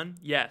 Go on.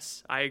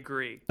 Yes, I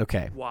agree.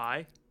 Okay.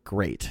 Why?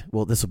 Great.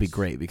 Well, this will be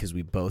great because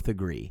we both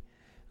agree.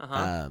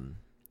 Uh-huh.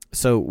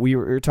 So we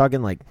were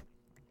talking like,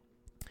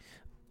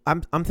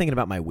 I'm thinking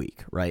about my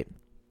week, right?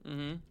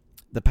 Mm-hmm.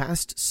 The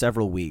past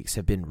several weeks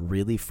have been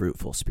really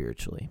fruitful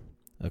spiritually.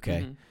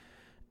 Okay. Mm-hmm.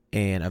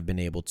 And I've been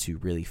able to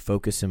really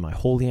focus in my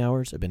holy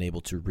hours. I've been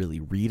able to really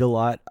read a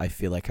lot. I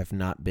feel like I've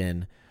not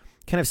been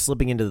kind of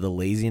slipping into the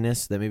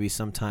laziness that maybe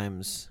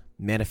sometimes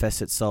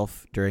manifests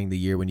itself during the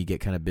year when you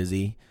get kind of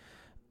busy.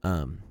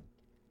 And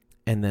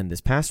then this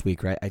past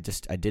week, right, I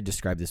did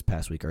describe this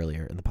past week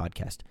earlier in the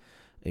podcast.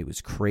 It was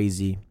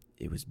crazy.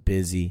 It was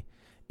busy.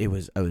 I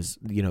was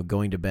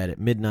going to bed at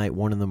midnight,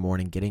 1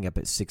 a.m, getting up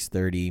at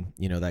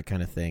 6:30, that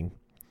kind of thing.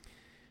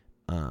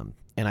 And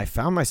I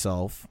found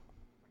myself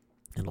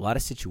in a lot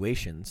of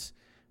situations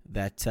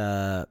that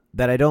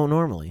I don't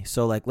normally.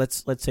 So like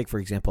let's take for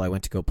example, I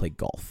went to go play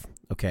golf.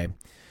 Okay.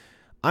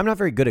 I'm not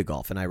very good at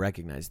golf, and I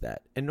recognize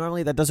that. And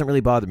normally that doesn't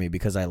really bother me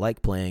because I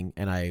like playing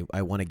and I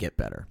want to get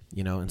better,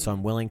 and so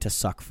I'm willing to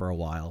suck for a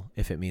while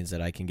if it means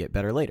that I can get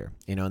better later,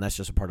 and that's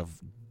just a part of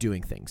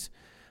doing things.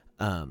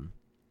 I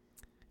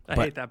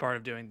hate that part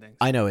of doing things.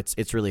 I know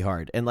it's really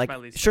hard. And like,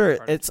 sure,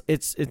 it's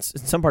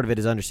some part of it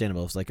is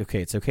understandable. It's like,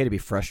 okay, it's okay to be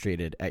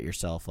frustrated at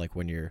yourself, like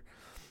when you're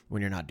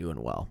not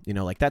doing well,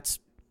 like that's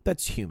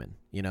human,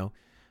 not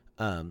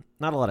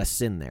a lot of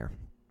sin there,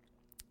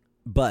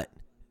 but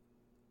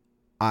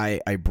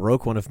I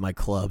broke one of my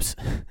clubs.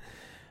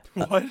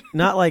 What?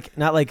 Not like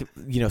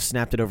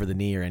snapped it over the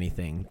knee or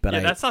anything. But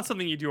that's not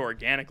something you do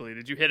organically.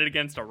 Did you hit it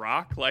against a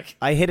rock? Like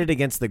I hit it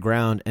against the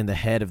ground, and the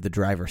head of the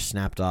driver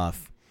snapped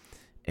off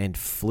and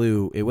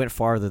flew. It went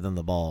farther than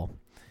the ball.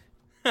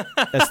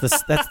 That's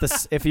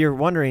the. If you're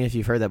wondering if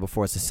you've heard that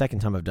before, it's the second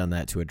time I've done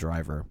that to a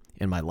driver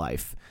in my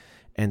life,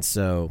 and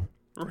so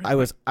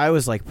really? I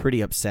was like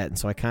pretty upset, and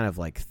so I kind of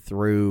like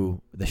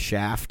threw the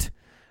shaft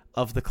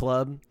of the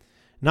club,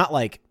 not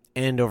like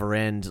end over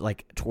end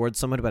like towards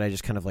someone, but I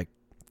just kind of like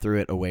threw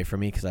it away from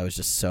me because I was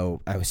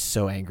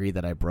so angry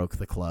that I broke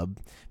the club,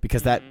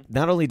 because that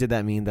not only did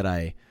that mean that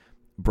I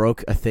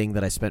broke a thing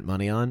that I spent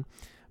money on,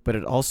 but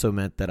it also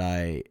meant that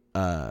I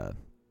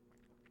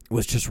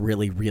was just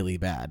really, really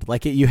bad.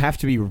 Like you have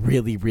to be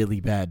really,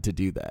 really bad to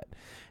do that.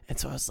 And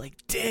so I was like,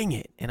 dang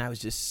it. And I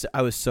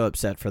was so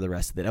upset for the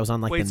rest of it. I was on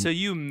like so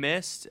you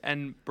missed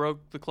and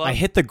broke the club? I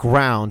hit the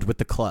ground with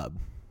the club.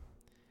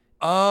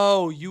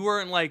 Oh, you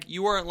weren't like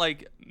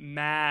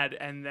mad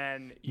and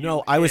then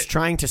No, I was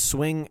trying to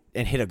swing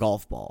and hit a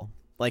golf ball.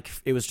 Like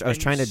I was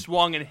trying to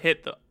swung and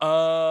hit the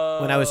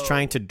when I was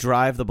trying to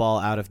drive the ball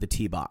out of the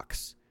tee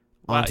box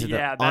onto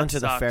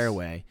the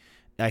fairway.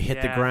 I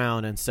hit the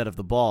ground instead of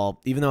the ball,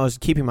 even though I was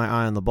keeping my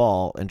eye on the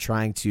ball and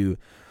trying to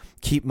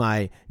keep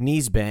my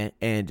knees bent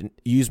and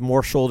use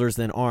more shoulders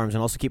than arms,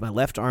 and also keep my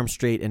left arm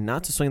straight and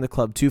not to swing the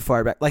club too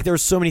far back. Like there were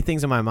so many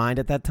things in my mind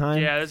at that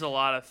time. Yeah, there's a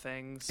lot of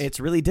things.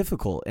 It's really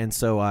difficult, and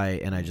so I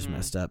just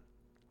messed up,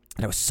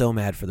 and I was so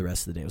mad for the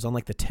rest of the day. It was on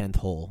like the 10th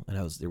hole, and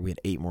we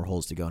had 8 more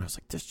holes to go, and I was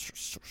like, this is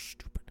so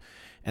stupid.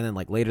 And then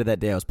like later that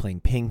day, I was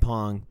playing ping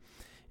pong,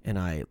 and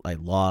I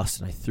lost,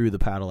 and I threw the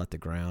paddle at the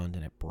ground,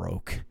 and it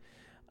broke.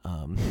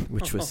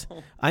 Which was,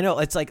 I know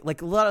it's like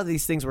a lot of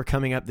these things were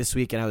coming up this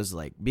week, and I was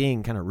like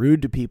being kind of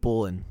rude to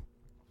people, and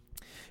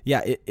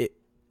yeah, it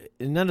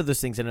none of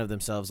those things in and of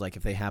themselves, like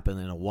if they happen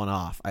in a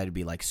one-off, I'd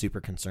be like super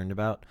concerned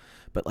about.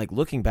 But like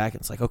looking back,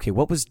 it's like, okay,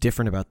 what was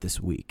different about this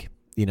week?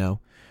 What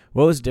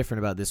was different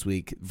about this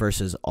week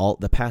versus all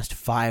the past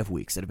 5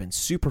 weeks that have been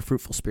super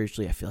fruitful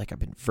spiritually? I feel like I've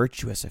been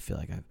virtuous. I feel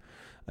like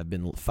I've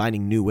been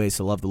finding new ways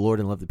to love the Lord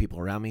and love the people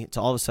around me. It's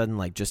all of a sudden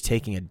like just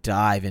taking a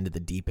dive into the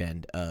deep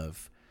end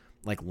of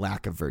like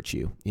lack of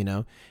virtue,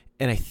 and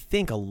I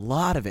think a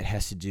lot of it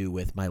has to do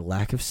with my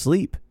lack of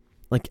sleep,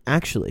 Like,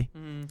 actually.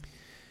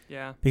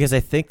 Yeah. Because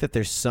I think that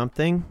there's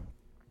something,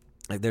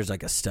 like there's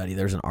like a study,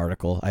 there's an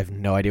article. I have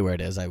no idea where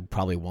it is. I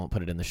probably won't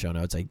put it in the show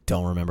notes. I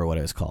don't remember what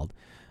it was called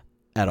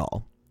at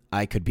all.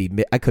 I could be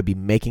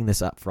making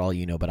this up for all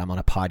you know, but I'm on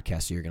a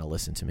podcast, so you're going to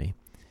listen to me.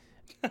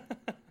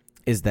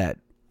 Is that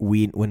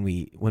when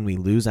we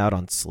lose out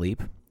on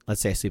sleep,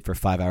 let's say I sleep for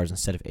 5 hours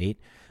instead of 8,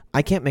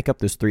 I can't make up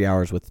those 3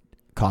 hours with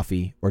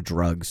coffee or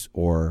drugs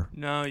or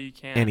no, you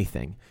can't.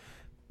 anything.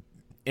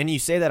 And you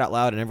say that out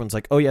loud, and everyone's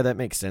like, "Oh yeah, that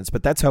makes sense."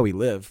 But that's how we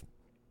live.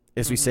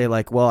 Is we say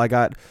like, "Well, if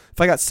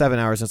I got 7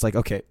 hours, it's like,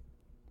 okay,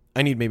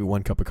 I need maybe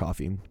 1 cup of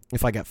coffee.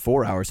 If I got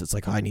 4 hours, it's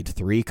like, oh, I need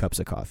 3 cups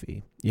of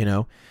coffee." You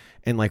know,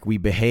 and like we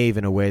behave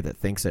in a way that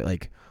thinks that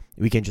like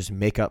we can just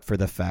make up for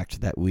the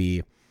fact that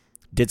we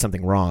did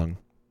something wrong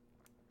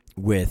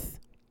with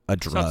a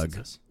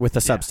drug, with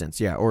a substance,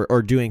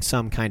 or doing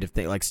some kind of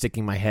thing like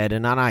sticking my head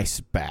in an ice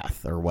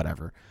bath or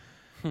whatever.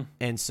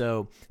 And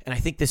I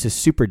think this is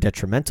super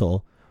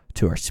detrimental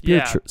to our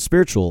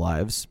spiritual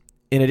lives,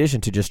 in addition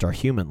to just our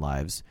human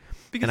lives.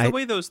 Because the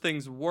way those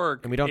things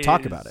work, and we don't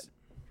talk about it.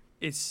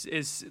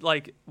 It's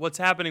like what's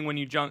happening when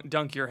you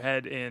dunk your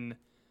head in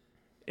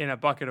a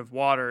bucket of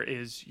water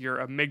is your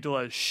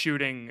amygdala is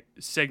shooting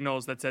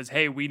signals that says,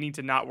 hey, we need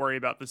to not worry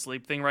about the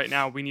sleep thing right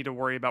now. We need to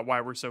worry about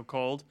why we're so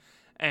cold.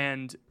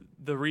 And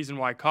the reason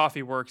why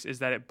coffee works is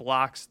that it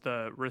blocks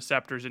the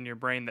receptors in your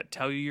brain that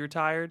tell you you're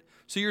tired.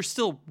 So you're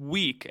still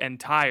weak and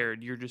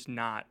tired. You're just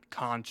not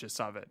conscious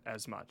of it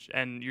as much.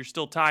 And you're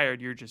still tired.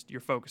 You're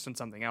focused on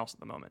something else at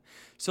the moment.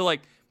 So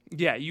like,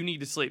 yeah, you need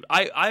to sleep.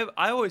 I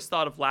always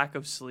thought of lack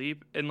of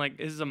sleep, and like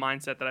this is a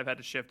mindset that I've had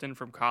to shift in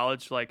from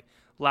college. Like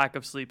lack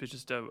of sleep is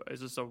just a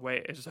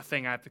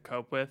thing I have to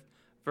cope with.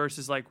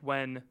 Versus like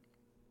when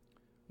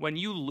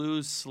you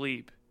lose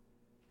sleep,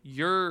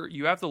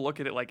 you have to look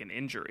at it like an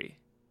injury.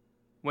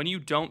 When you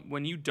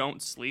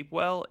don't sleep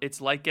well,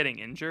 it's like getting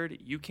injured.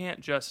 You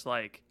can't just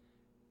like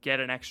get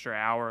an extra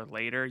hour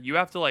later. You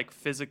have to like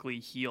physically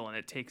heal, and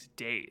it takes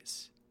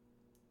days.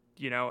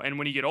 You know, and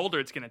when you get older,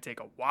 it's going to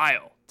take a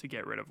while to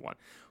get rid of one.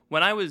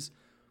 When I was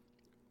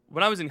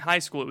in high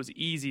school, it was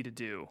easy to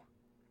do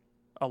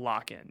a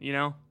lock-in, you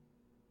know?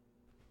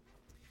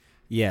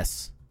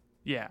 Yes.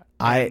 Yeah.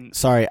 I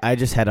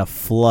just had a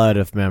flood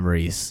of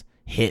memories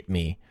hit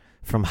me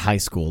from high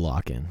school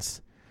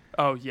lock-ins.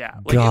 Oh, yeah.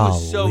 Like, Golly. It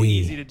was so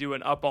easy to do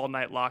an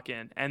up-all-night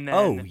lock-in. And then...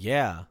 Oh,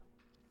 yeah.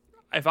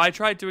 If I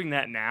tried doing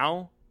that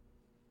now,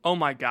 oh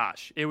my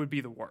gosh, it would be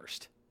the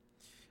worst.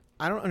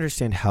 I don't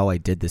understand how I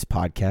did this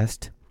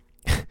podcast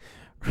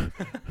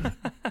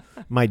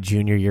my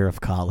junior year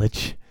of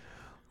college.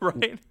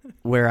 Right.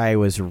 Where I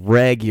was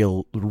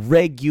regularly,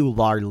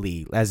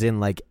 as in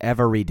like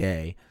every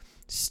day,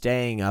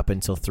 staying up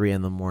until 3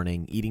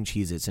 a.m, eating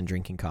Cheez-Its and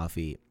drinking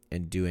coffee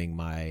and doing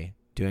my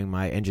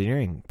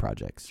engineering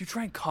projects. You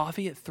drank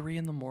coffee at 3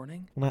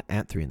 a.m? Not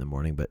at 3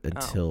 a.m, but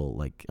until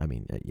 1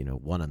 a.m.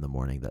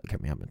 That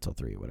kept me up until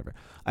 3 or whatever.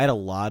 I had a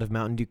lot of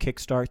Mountain Dew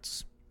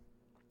kickstarts.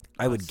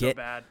 I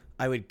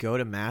would go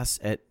to mass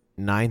at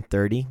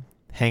 9:30,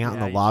 hang out in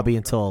the lobby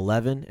until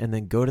 11, and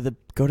then go to the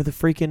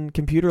freaking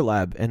computer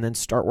lab and then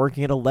start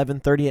working at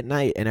 11:30 at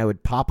night. And I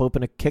would pop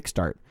open a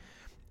kickstart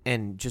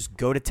and just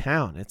go to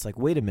town. It's like,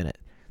 wait a minute,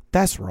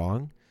 that's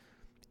wrong.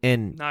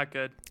 And not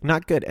good.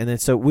 And then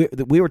so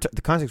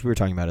the context we were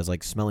talking about is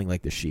like smelling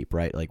like the sheep,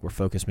 right? Like we're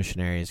focused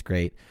missionaries,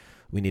 great.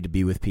 We need to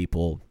be with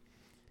people.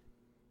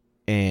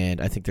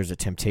 And I think there's a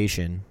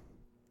temptation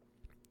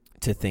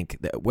to think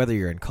that whether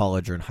you're in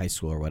college or in high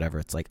school or whatever,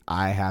 it's like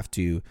I have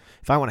to,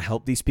 if I want to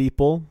help these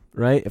people,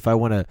 right? If I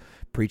want to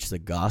preach the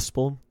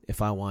gospel,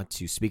 if I want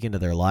to speak into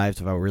their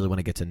lives, if I really want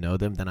to get to know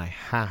them, then I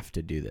have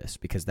to do this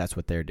because that's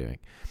what they're doing.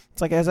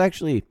 It's like, it's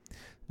actually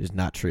just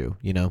not true,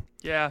 you know?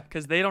 Yeah,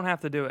 because they don't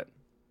have to do it.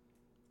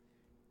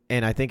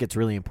 And I think it's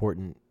really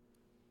important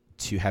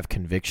to have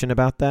conviction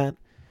about that.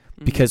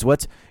 Because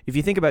if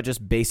you think about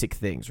just basic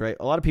things, right?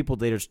 A lot of people,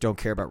 they just don't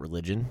care about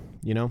religion,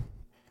 you know?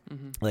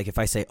 Mm-hmm. Like if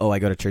I say, oh, I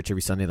go to church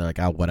every Sunday, they're like,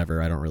 oh,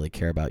 whatever. I don't really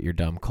care about your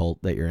dumb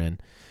cult that you're in.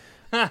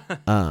 I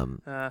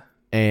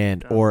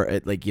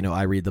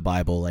read the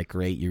Bible, like,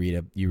 great. You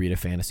read a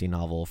fantasy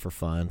novel for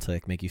fun to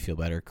like make you feel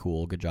better.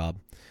 Cool. Good job.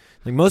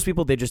 Like most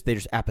people, they're just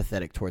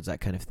apathetic towards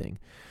that kind of thing.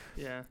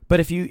 Yeah. But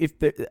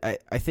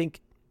I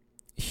think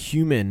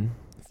human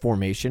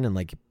formation and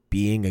like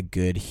being a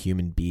good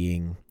human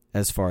being,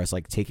 as far as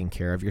like taking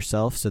care of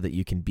yourself so that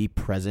you can be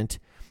present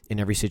in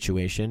every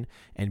situation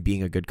and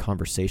being a good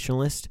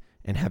conversationalist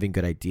and having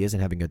good ideas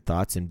and having good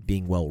thoughts and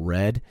being well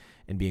read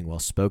and being well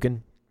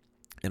spoken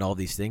and all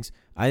these things.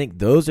 I think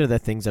those are the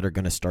things that are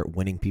going to start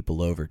winning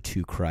people over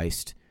to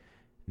Christ,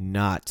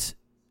 not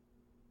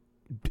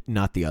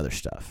the other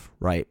stuff,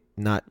 right?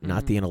 Not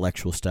the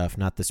intellectual stuff,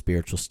 not the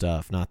spiritual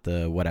stuff, not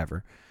the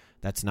whatever.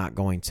 That's not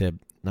going to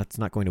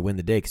win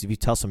the day. Because if you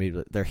tell somebody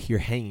that they're here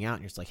hanging out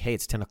and you're just like, hey,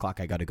 it's 10 o'clock,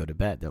 I got to go to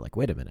bed. They're like,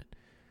 wait a minute.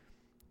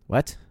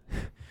 What?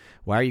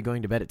 Why are you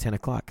going to bed at 10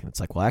 o'clock? And it's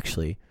like, well,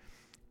 actually,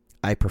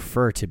 I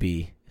prefer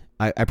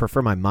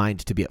my mind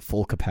to be at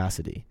full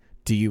capacity.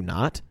 Do you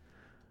not?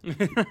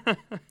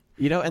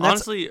 And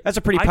honestly, that's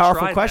a pretty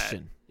powerful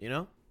question.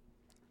 I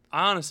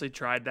honestly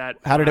tried that.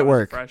 How did it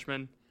work?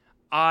 Freshman.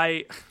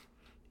 High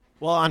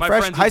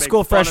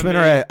school freshmen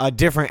are a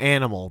different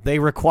animal. They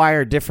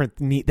require different.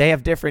 They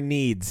have different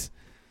needs.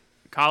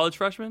 College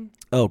freshmen?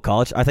 Oh,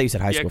 college. I thought you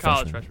said high school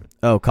college freshmen.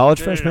 Oh,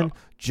 college freshmen. No.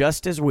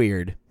 Just as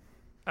weird.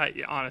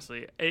 Yeah,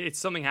 honestly, it's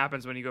something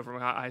happens when you go from a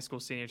high school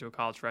senior to a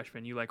college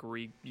freshman. You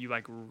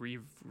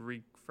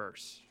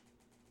reverse.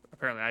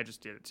 Apparently, I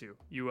just did it too.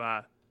 You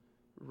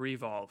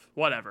revolve,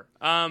 whatever.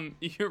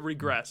 You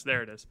regress.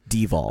 There it is.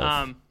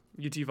 Devolve.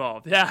 You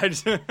devolve. Yeah,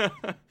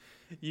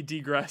 you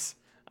degress.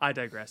 I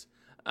digress.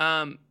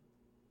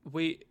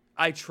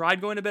 I tried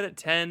going to bed at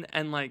 10,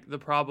 and the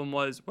problem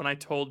was when I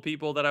told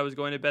people that I was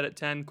going to bed at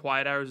 10,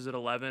 quiet hours is at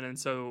 11, and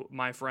so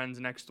my friends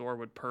next door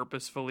would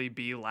purposefully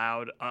be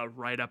loud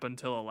right up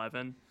until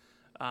 11.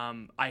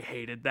 I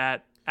hated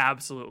that.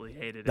 Absolutely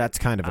hated it. That's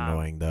kind of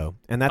annoying though,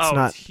 and that's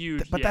not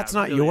huge. But that's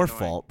not your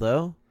fault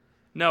though.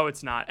 No,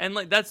 it's not. And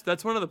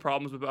that's one of the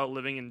problems about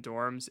living in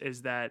dorms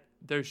is that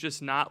there's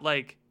just not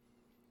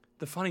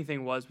the funny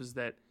thing was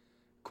that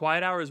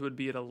quiet hours would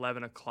be at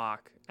 11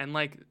 o'clock. And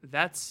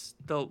that's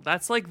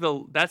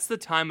the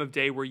time of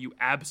day where you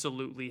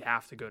absolutely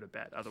have to go to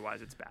bed.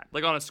 Otherwise it's bad.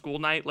 On a school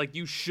night,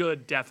 you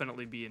should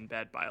definitely be in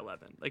bed by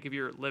 11. If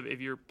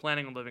you're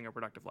planning on living a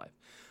productive life.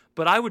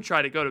 But I would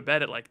try to go to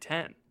bed at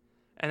 10.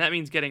 And that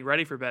means getting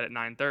ready for bed at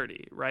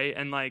 9:30, right?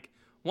 And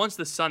once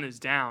the sun is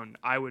down,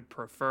 I would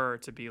prefer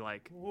to be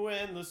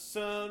when the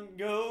sun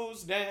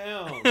goes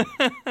down.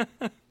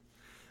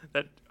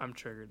 That I'm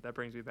triggered. That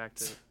brings me back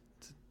to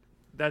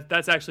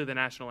that's actually the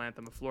national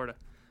anthem of Florida.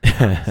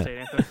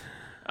 State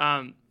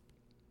anthem.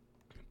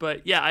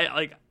 But yeah,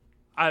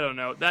 I don't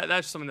know.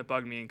 That's something that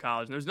bugged me in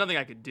college. And there was nothing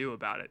I could do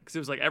about it because it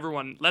was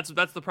everyone. That's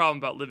the problem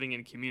about living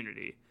in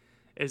community,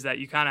 is that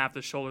you kind of have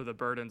to shoulder the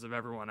burdens of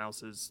everyone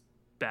else's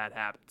bad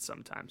habits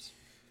sometimes.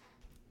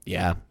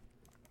 Yeah.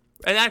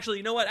 And actually,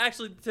 you know what?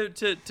 Actually,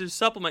 to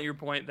supplement your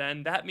point,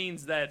 then that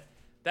means that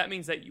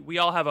we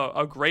all have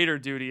a greater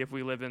duty if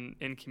we live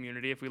in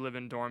community, if we live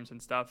in dorms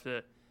and stuff,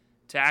 to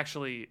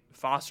actually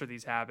foster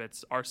these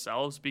habits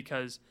ourselves,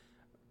 because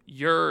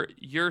your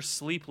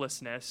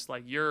sleeplessness,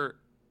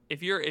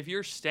 if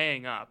you're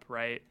staying up,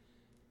 right,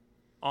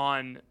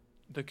 on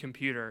the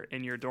computer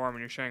in your dorm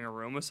and you're sharing a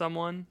room with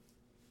someone,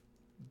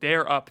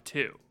 they're up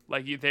too.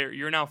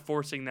 You're now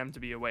forcing them to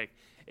be awake.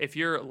 If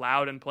you're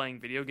loud and playing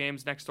video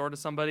games next door to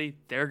somebody,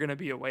 they're gonna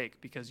be awake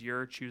because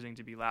you're choosing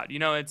to be loud.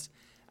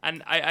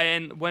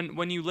 And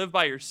when you live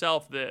by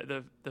yourself,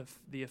 the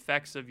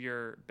effects of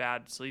your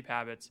bad sleep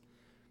habits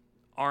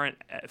aren't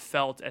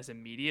felt as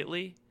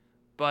immediately,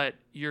 but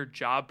your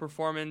job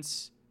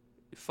performance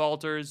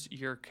falters,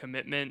 your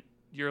commitment,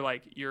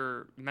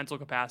 your mental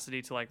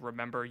capacity to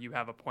remember you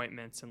have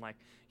appointments, and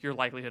your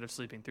likelihood of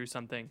sleeping through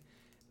something,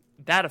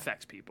 that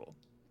affects people,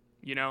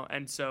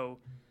 and so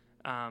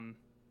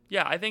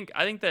I think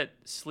that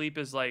sleep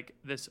is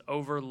this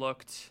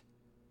overlooked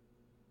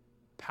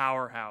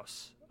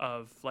powerhouse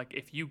of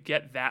if you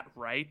get that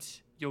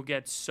right, you'll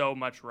get so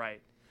much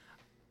right.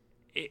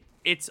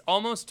 It's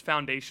almost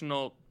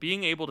foundational.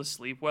 Being able to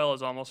sleep well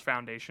is almost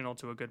foundational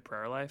to a good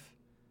prayer life.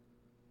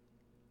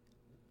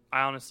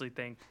 I honestly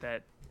think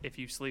that if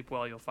you sleep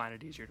well, you'll find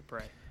it easier to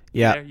pray.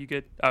 Yeah. You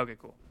good? Okay,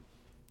 cool.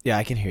 Yeah,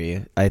 I can hear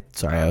you. I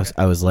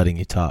was letting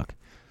you talk.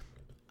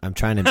 I'm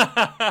trying to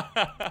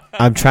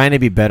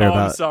be better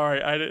about. I'm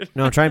sorry, I didn't.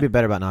 No, I'm trying to be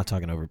better about not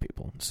talking over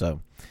people.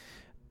 So,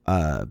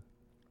 I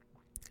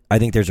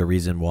think there's a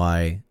reason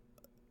why.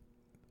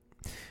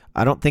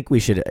 I don't think we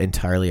should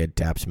entirely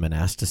adapt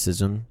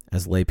monasticism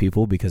as lay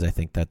people, because I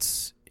think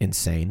that's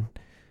insane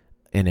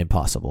and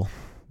impossible.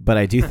 But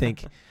I do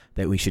think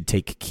that we should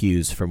take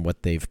cues from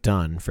what they've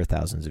done for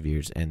thousands of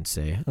years and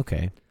say,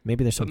 okay,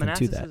 maybe there's something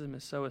to that. Monasticism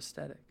is so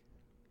aesthetic.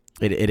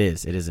 It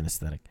is an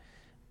aesthetic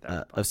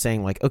of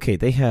saying okay,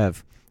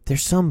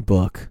 there's some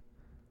book,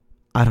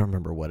 I don't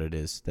remember what it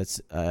is. That's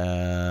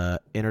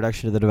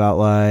Introduction to the Devout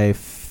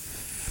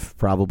Life,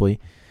 probably,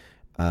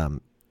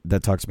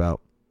 that talks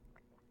about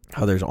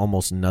how there's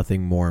almost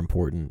nothing more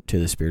important to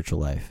the spiritual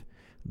life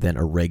than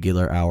a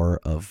regular hour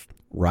of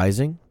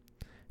rising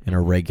and a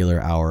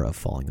regular hour of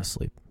falling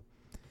asleep.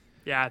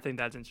 Yeah, I think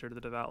that's Intro to the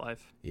Devout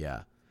Life.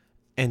 Yeah.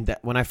 And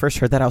when I first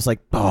heard that, I was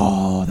like,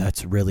 oh,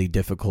 that's really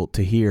difficult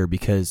to hear,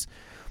 because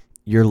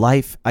your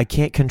life, I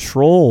can't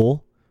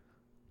control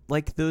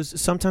those.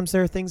 Sometimes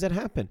there are things that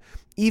happen.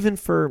 Even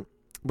for,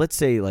 let's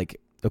say,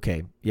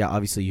 okay, yeah,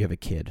 obviously you have a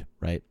kid,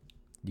 right?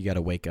 You got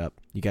to wake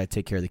up. You got to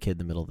take care of the kid in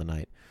the middle of the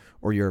night.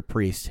 Or you're a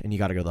priest and you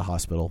got to go to the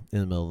hospital in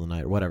the middle of the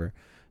night or whatever.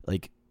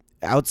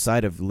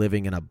 Outside of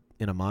living in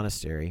a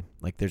monastery,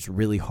 there's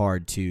really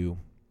hard to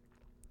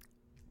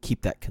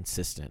keep that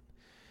consistent.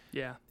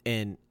 Yeah.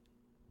 And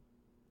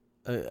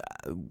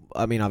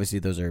I mean, obviously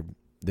those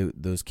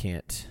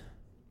can't.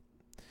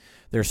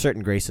 There are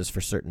certain graces for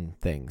certain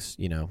things,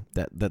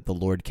 that the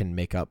Lord can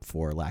make up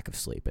for lack of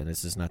sleep. And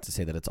this is not to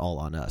say that it's all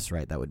on us,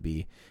 right? That would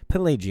be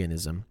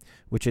Pelagianism,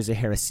 which is a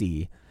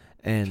heresy.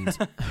 And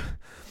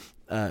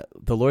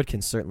the Lord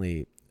can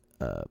certainly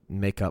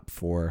make up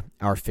for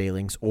our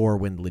failings or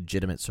when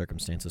legitimate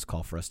circumstances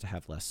call for us to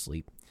have less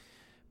sleep.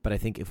 But I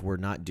think if we're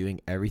not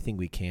doing everything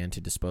we can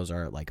to dispose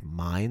our like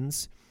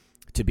minds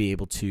to be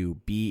able to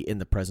be in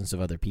the presence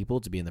of other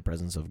people, to be in the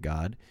presence of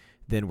God,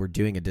 then we're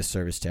doing a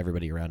disservice to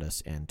everybody around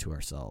us and to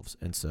ourselves.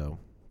 And so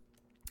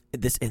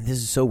this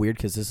is so weird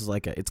because this is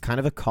like it's kind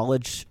of a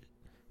college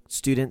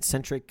student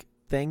centric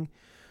thing,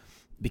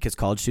 because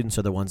college students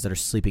are the ones that are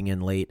sleeping in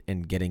late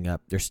and getting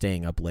up. They're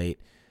staying up late.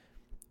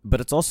 But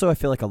it's also, I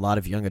feel like, a lot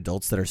of young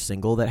adults that are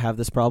single that have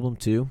this problem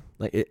too,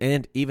 like,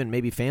 and even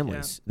maybe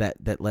families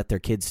that let their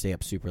kids stay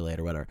up super late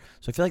or whatever.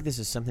 So I feel like this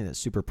is something that's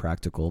super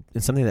practical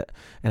and something that,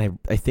 and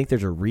I think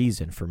there's a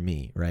reason for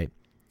me, right?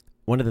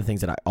 One of the things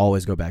that I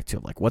always go back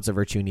to, like, what's a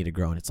virtue you need to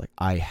grow? And it's like,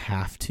 I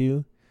have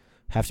to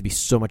be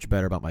so much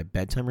better about my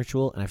bedtime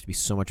ritual, and I have to be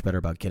so much better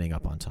about getting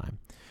up on time.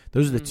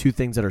 Those are the two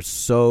things that are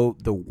so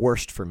the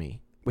worst for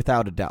me,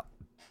 without a doubt.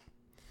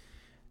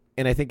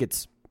 And I think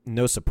it's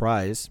no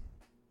surprise,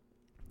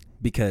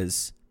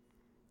 because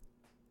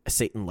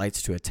Satan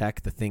likes to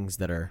attack the things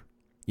that are,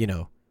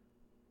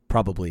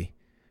 probably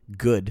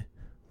good.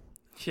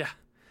 Yeah.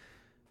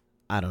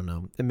 I don't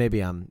know. And maybe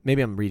I'm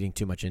reading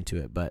too much into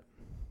it, but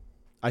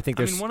I think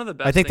there's one of the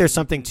best I think there's things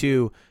something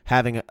to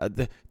having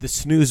the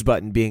snooze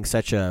button being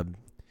such a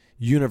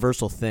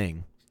universal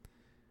thing.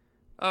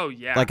 Oh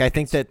yeah. Like I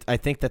think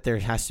that there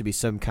has to be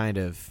some kind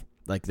of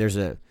like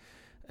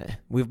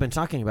we've been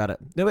talking about it.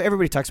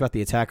 Everybody talks about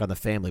the attack on the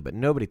family, but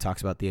nobody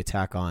talks about the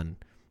attack on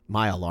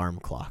my alarm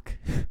clock.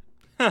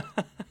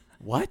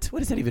 What? What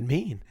does that even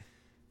mean?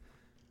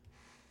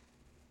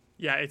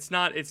 Yeah, it's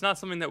not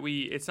something that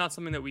we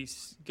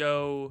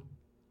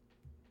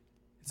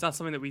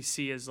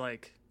see as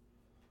like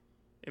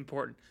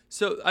important.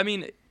 So, I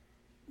mean,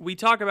 we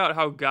talk about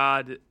how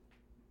God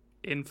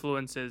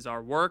influences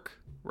our work,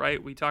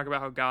 right? We talk about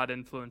how God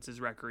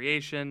influences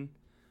recreation.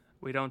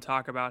 We don't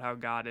talk about how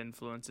God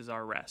influences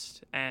our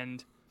rest.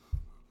 And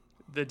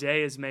the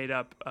day is made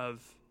up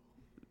of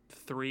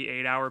 3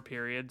 8-hour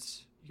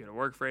periods. You go to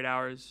work for 8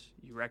 hours,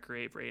 you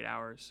recreate for 8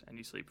 hours, and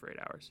you sleep for 8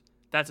 hours.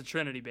 That's a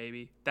trinity,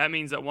 baby. That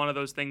means that one of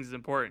those things is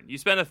important. You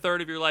spend a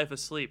third of your life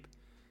asleep.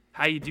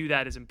 How you do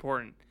that is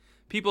important.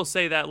 People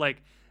say that,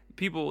 like,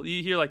 you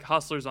hear like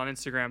hustlers on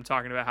Instagram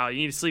talking about how you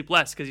need to sleep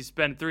less because you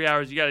spend 3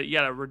 hours. You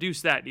gotta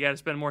reduce that. You gotta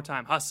spend more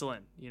time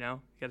hustling. You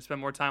gotta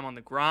spend more time on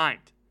the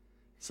grind.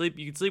 You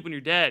can sleep when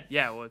you're dead.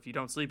 Yeah, well, if you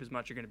don't sleep as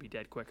much, you're gonna be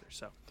dead quicker.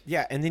 So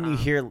yeah, and then you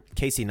hear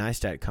Casey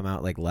Neistat come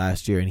out like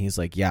last year, and he's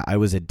like, "Yeah, I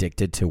was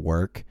addicted to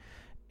work,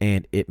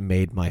 and it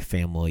made my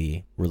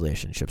family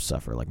relationships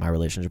suffer. Like my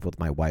relationship with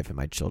my wife and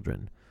my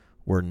children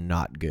were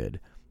not good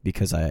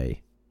because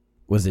I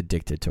was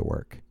addicted to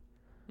work."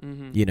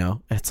 Mm-hmm.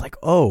 And it's like,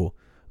 oh,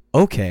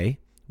 okay,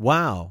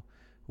 wow,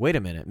 wait a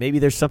minute, maybe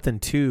there's something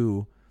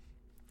to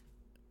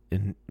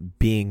in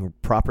being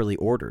properly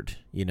ordered.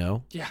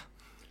 Yeah,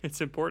 it's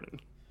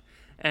important.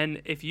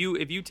 And if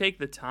you take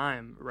the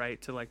time,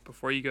 right, to like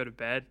before you go to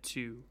bed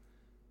to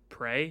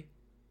pray,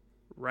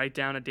 write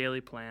down a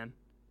daily plan,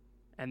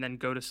 and then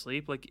go to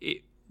sleep,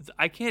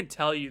 I can't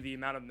tell you the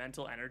amount of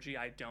mental energy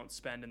I don't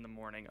spend in the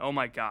morning. Oh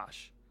my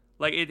gosh.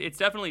 Like it's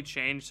definitely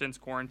changed since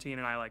quarantine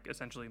and I like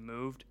essentially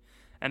moved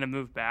and I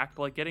moved back.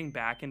 But like getting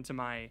back into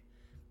my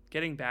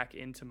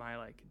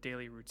like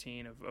daily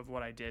routine of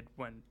what I did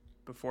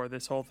before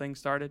this whole thing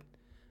started,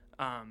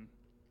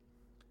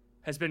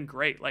 has been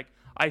great. Like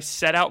I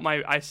set out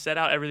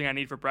everything I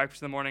need for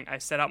breakfast in the morning. I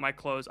set out my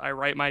clothes. I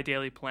write my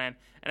daily plan,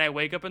 and I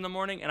wake up in the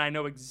morning and I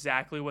know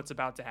exactly what's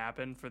about to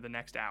happen for the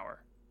next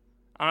hour.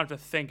 I don't have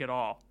to think at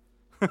all.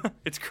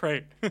 It's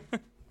great.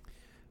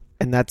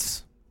 And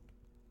that's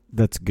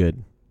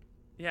good.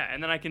 Yeah,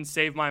 and then I can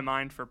save my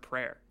mind for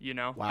prayer.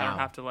 Wow. I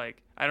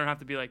don't have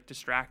to be like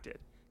distracted.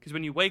 Because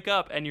when you wake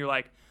up and you're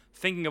like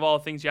thinking of all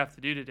the things you have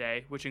to do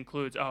today, which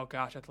includes, oh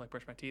gosh, I have to like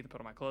brush my teeth and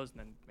put on my clothes and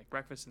then make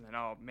breakfast and then,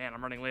 oh man,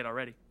 I'm running late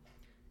already.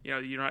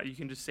 You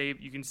can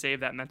save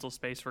that mental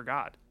space for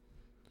God.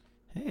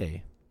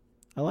 Hey,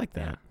 I like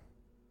that. Yeah,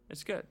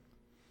 it's good.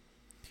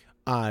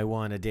 I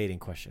want a dating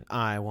question.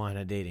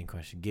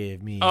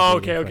 Give me.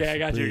 Okay. I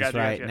got you.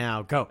 Right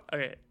now, go.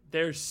 Okay.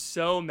 There's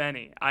so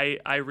many.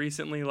 I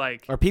recently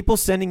like. Are people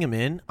sending them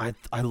in?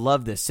 I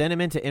love this. Send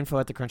them in to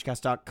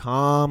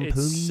info@thecrunchcast.com. It's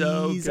please.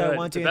 So good. I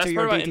want to the best answer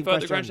part your about dating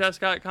question.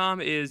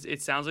 info@thecrunchcast.com is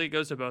it sounds like it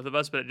goes to both of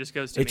us, but it just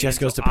goes to me. It just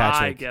goes to I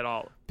Patrick. get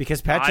all.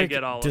 Because Patrick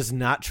does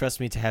not trust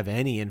me to have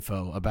any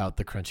info about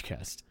the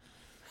Crunchcast.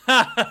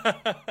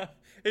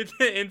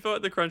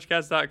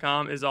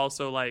 Info@thecrunchcast.com is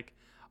also like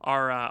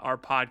our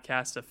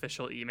podcast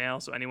official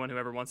email. So anyone who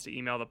ever wants to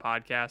email the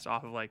podcast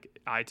off of like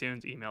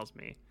iTunes emails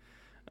me.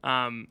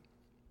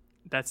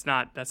 That's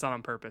not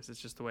on purpose.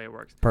 It's just the way it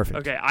works. Perfect.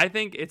 Okay, I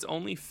think it's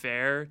only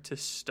fair to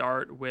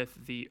start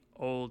with the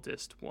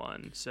oldest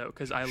one. So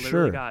because I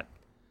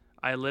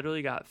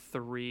literally got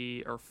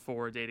 3 or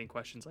 4 dating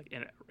questions like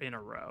in a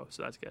row.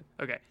 So that's good.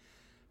 Okay.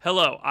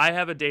 Hello, I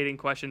have a dating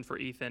question for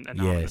Ethan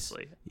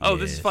anonymously. Yes. Oh,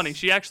 this is funny.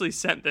 She actually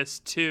sent this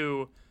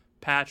to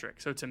Patrick.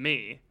 So to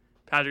me,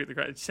 Patrick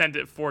sent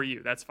it for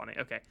you. That's funny.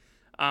 Okay.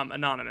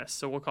 Anonymous.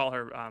 So we'll call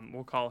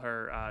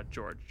her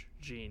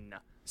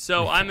Georgina.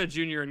 So I'm a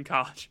junior in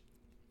college.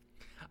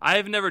 I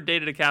have never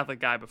dated a Catholic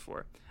guy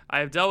before. I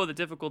have dealt with the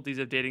difficulties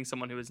of dating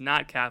someone who is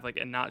not Catholic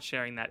and not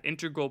sharing that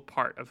integral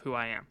part of who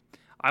I am.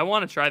 I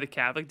want to try the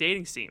Catholic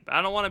dating scene, but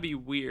I don't want to be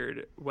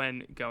weird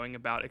when going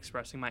about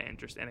expressing my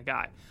interest in a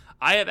guy.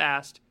 I have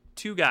asked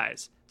 2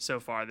 guys so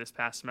far this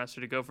past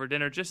semester to go for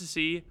dinner just to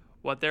see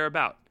what they're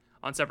about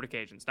on separate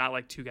occasions, not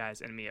like 2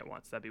 guys and me at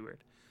once. That'd be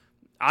weird.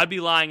 I'd be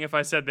lying if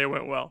I said they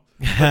went well,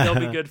 but they'll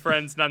be good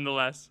friends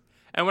nonetheless.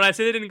 And when I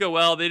say they didn't go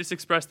well, they just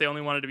expressed they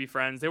only wanted to be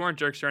friends. They weren't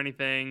jerks or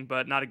anything,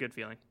 but not a good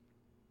feeling.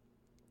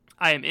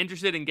 I am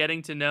interested in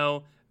getting to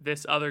know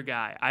this other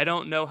guy. I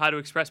don't know how to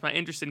express my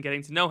interest in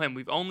getting to know him.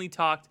 We've only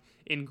talked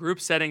in group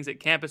settings at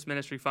campus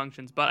ministry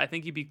functions, but I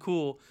think he'd be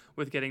cool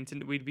with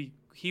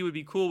he would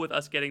be cool with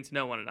us getting to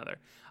know one another.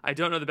 I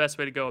don't know the best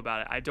way to go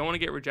about it. I don't want to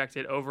get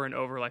rejected over and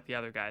over like the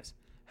other guys.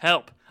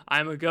 Help.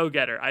 I'm a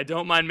go-getter. I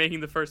don't mind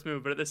making the first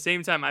move, but at the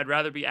same time, I'd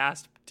rather be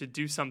asked to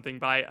do something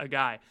by a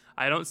guy.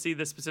 I don't see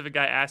this specific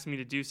guy asking me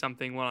to do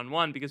something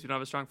one-on-one because we don't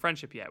have a strong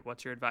friendship yet.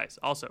 What's your advice?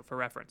 Also, for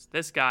reference,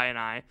 this guy and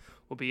I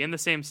will be in the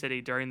same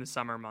city during the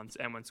summer months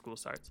and when school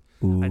starts.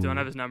 Ooh. I don't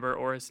have his number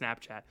or his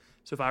Snapchat,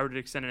 so if I were to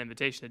extend an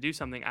invitation to do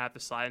something, I have to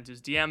slide into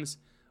his DMs,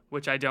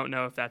 which I don't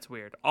know if that's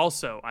weird.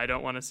 Also, I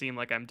don't want to seem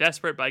like I'm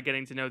desperate by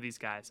getting to know these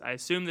guys. I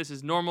assume this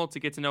is normal to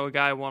get to know a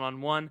guy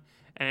one-on-one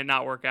and it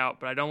not work out,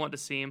 but I don't want to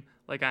seem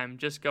like I'm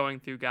just going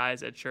through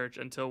guys at church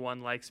until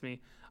one likes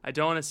me. I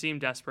don't want to seem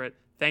desperate.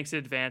 Thanks in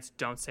advance.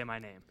 Don't say my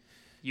name.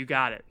 You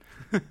got it.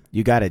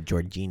 You got it,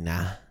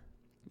 Georgina.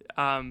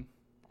 I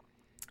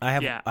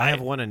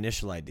have one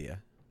initial idea.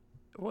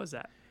 What was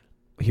that?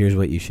 Here's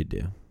what you should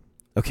do.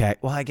 Okay.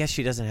 Well, I guess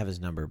she doesn't have his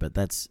number, but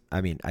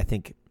I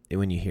think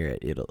when you hear it,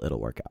 it'll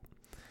work out.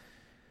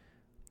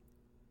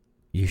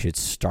 You should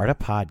start a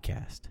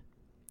podcast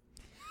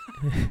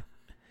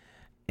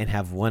and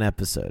have one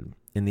episode.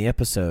 In the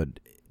episode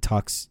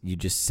you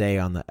just say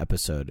on the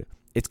episode,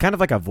 it's kind of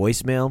like a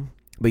voicemail,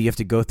 but you have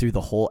to go through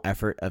the whole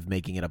effort of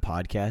making it a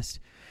podcast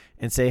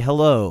and say,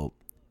 hello,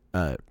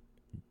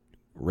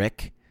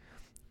 Rick.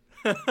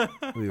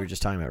 We were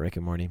just talking about Rick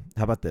and Morty.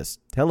 How about this?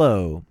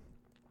 Hello,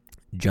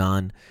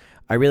 John.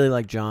 I really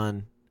like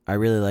John. I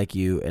really like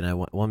you. And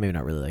maybe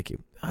not really like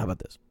you. How about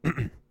this?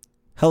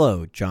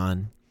 Hello,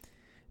 John.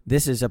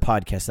 This is a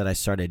podcast that I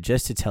started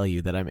just to tell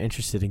you that I'm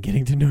interested in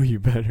getting to know you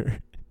better.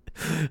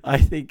 I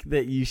think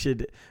that you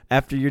should,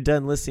 after you're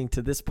done listening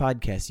to this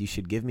podcast, you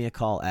should give me a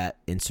call at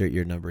insert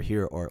your number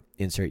here or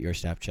insert your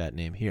Snapchat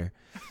name here.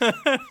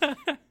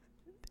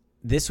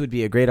 This would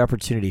be a great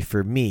opportunity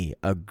for me,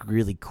 a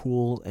really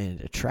cool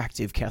and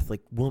attractive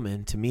Catholic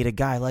woman, to meet a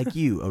guy like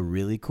you, a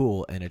really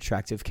cool and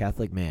attractive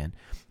Catholic man.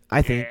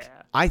 I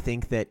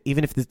think that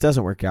even if this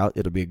doesn't work out,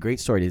 it'll be a great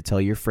story to tell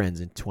your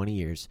friends in 20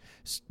 years.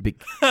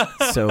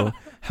 So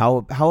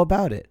how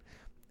about it?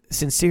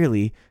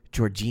 Sincerely,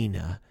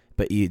 Georgina.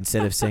 But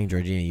instead of saying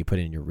Georgina, you put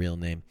in your real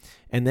name.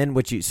 And then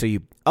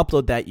you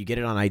upload that, you get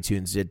it on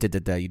iTunes,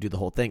 you do the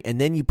whole thing. And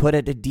then you put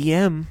it a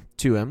DM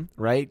to him,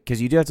 right? Because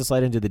you do have to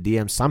slide into the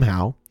DM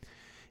somehow.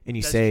 And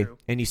you say,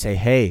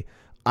 hey,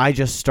 I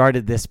just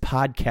started this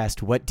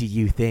podcast. What do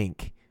you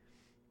think?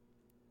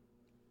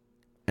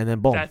 And then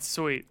boom. That's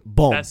sweet.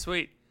 Boom. That's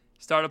sweet.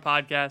 Start a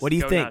podcast. What do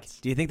you think? Nuts.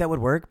 Do you think that would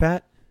work,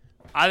 Pat?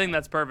 I think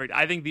that's perfect.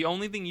 I think the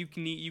only thing you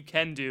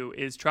can do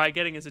is try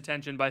getting his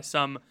attention by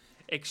some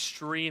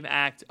extreme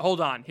act. Hold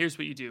on. Here's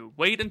what you do.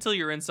 Wait until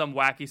you're in some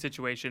wacky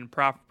situation,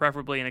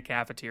 preferably in a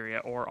cafeteria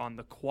or on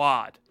the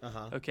quad.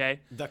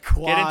 Okay? The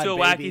quad, get into a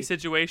baby. wacky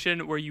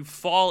situation where you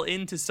fall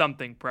into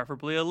something,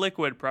 preferably a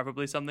liquid,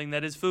 preferably something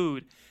that is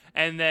food,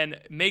 and then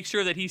make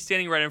sure that he's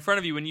standing right in front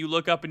of you when you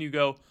look up and you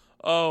go,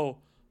 oh,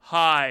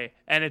 hi,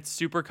 and it's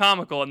super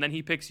comical, and then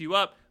he picks you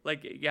up,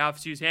 like you have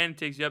to use his hand and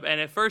takes you up,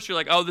 and at first you're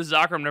like, oh, this is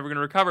awkward, I'm never going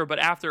to recover, but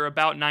after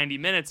about 90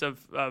 minutes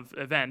of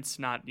events,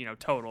 not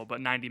total, but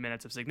 90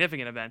 minutes of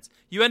significant events,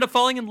 you end up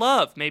falling in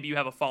love. Maybe you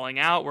have a falling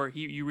out where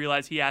you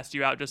realize he asked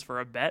you out just for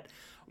a bet.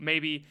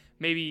 Maybe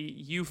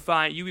you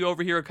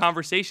overhear a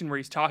conversation where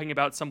he's talking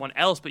about someone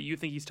else, but you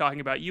think he's talking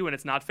about you, and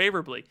it's not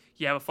favorably.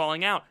 You have a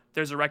falling out.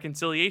 There's a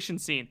reconciliation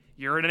scene.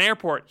 You're in an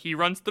airport. He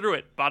runs through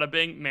it. Bada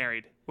bing,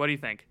 married. What do you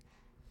think?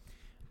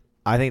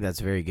 I think that's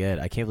very good.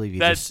 I can't believe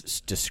you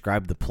just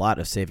described the plot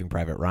of Saving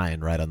Private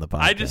Ryan right on the podcast.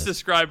 I just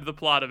described the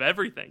plot of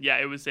everything. Yeah,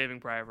 it was Saving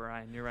Private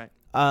Ryan. You're right.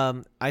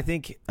 I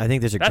think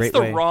there's a great way. That's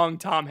the wrong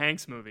Tom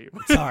Hanks movie.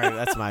 Sorry,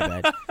 that's my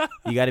bad.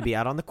 You got to be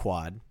out on the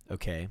quad,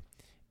 okay,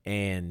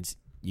 and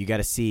you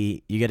got to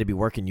be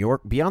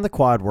be on the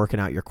quad working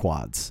out your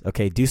quads,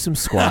 okay. Do some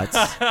squats,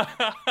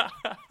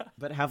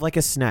 but have like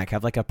a snack,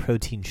 have like a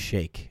protein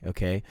shake,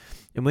 okay.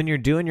 And when you're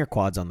doing your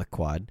quads on the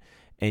quad,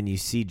 and you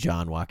see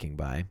John walking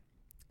by,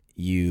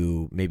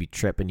 you maybe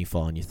trip and you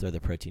fall and you throw the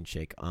protein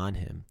shake on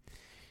him.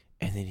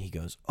 And then he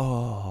goes,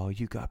 oh,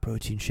 you got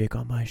protein shake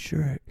on my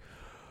shirt.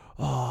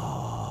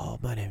 Oh,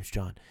 my name's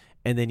John.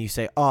 And then you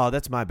say, oh,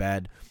 that's my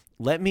bad.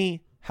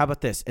 How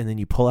about this? And then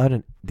you pull out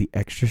the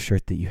extra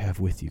shirt that you have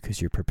with you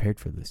because you're prepared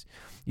for this.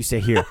 You say,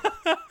 here,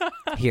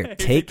 Here,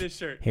 take this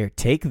shirt.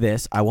 Take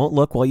this. I won't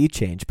look while you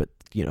change, but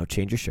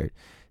change your shirt.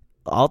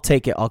 I'll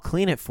take it. I'll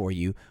clean it for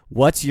you.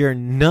 What's your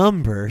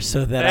number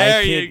so that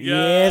I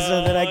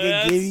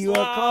can give you a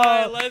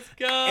call. Let's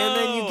go. And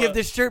then you give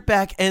the shirt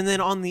back, and then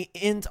on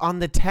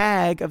the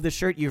tag of the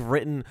shirt you've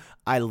written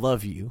 "I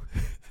love you."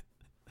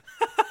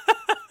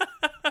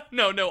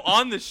 No,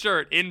 on the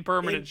shirt in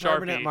permanent Sharpie.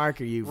 Permanent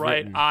marker you've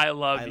written. I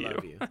love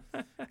you.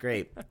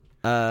 Great.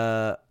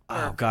 Oh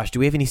gosh, do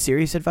we have any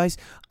serious advice?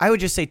 I would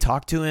just say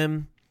talk to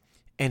him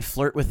and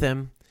flirt with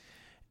him,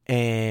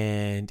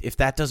 and if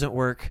that doesn't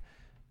work,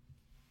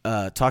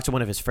 talk to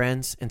one of his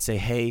friends and say,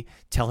 hey,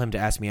 tell him to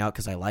ask me out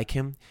because I like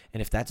him.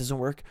 And if that doesn't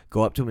work,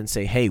 go up to him and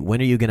say, hey, when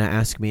are you going to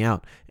ask me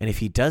out? And if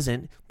he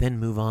doesn't, then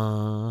move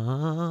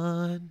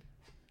on.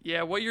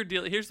 Yeah, what you're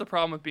dealing. Here's the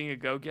problem with being a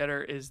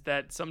go-getter is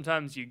that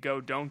sometimes you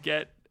don't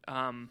get,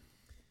 and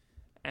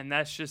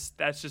that's just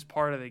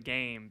part of the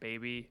game,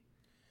 baby.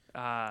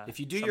 If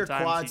you do your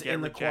quads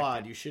in the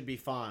quad, you should be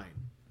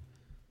fine.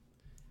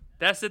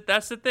 That's it.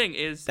 That's the thing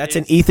that's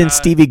an Ethan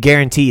Stevie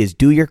guarantee is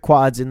do your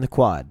quads in the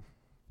quad.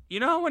 You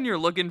know when you're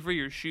looking for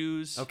your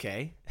shoes?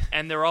 Okay.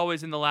 And they're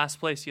always in the last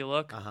place you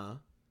look? Uh-huh.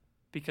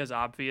 Because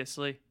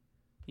obviously,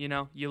 you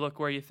look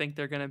where you think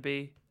they're going to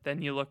be,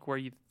 then you look where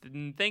you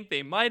didn't think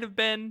they might have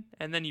been,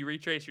 and then you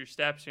retrace your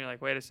steps, and you're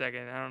like, wait a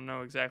second, I don't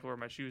know exactly where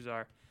my shoes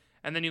are.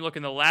 And then you look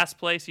in the last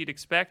place you'd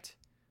expect,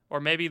 or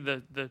maybe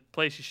the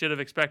place you should have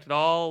expected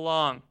all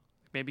along.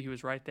 Maybe he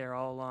was right there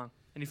all along.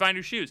 And you find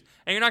your shoes.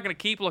 And you're not going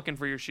to keep looking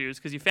for your shoes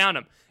because you found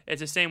them. It's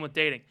the same with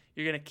dating.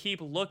 You're going to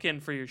keep looking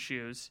for your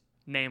shoes,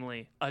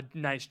 namely a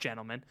nice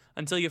gentleman,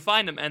 until you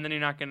find them, and then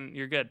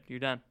you're good. You're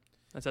done.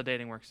 That's how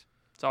dating works.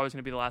 It's always going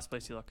to be the last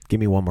place you look. Give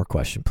me one more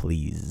question,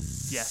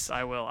 please. Yes,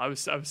 I will. I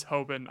was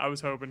hoping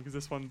because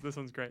this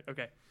one's great.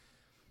 Okay.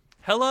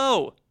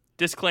 Hello.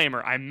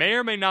 Disclaimer, I may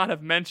or may not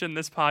have mentioned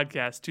this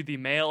podcast to the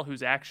male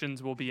whose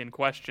actions will be in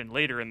question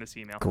later in this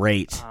email.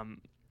 Great.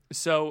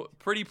 So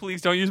pretty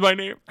please don't use my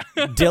name.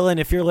 Dylan,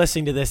 if you're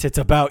listening to this, it's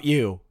about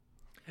you.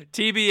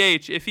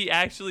 TBH, if he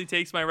actually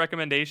takes my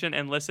recommendation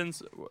and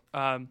listens,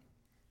 we're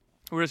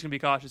just gonna be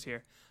cautious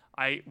here.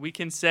 We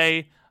can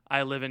say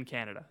I live in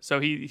Canada, so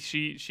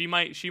she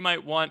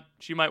might want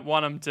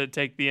him to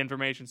take the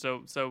information.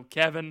 So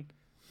Kevin,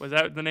 was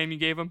that the name you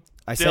gave him?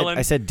 I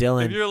said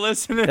Dylan. If you're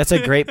listening, that's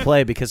a great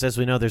play because as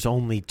we know, there's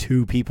only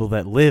 2 people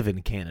that live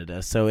in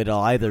Canada, so it'll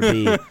either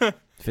be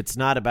if it's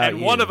not about and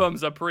you. One of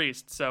them's a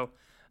priest, so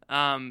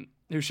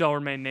who shall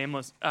remain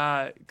nameless.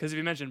 Because if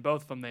you mention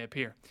both of them, they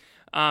appear.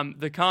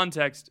 The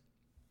context,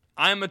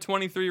 I'm a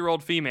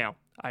 23-year-old female.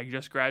 I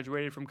just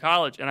graduated from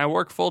college, and I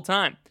work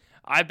full-time.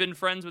 I've been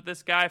friends with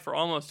this guy for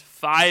almost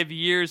 5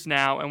 years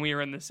now, and we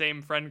are in the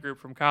same friend group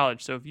from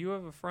college. So if you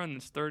have a friend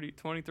that's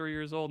 23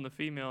 years old and a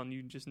female, and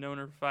you've just known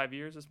her for 5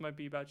 years, this might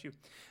be about you.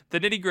 The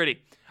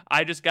nitty-gritty.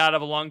 I just got out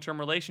of a long-term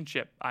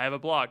relationship. I have a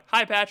blog.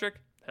 Hi, Patrick.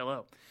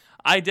 Hello.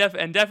 And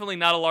definitely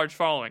not a large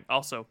following.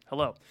 Also,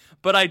 hello.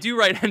 But I do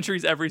write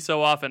entries every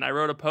so often. I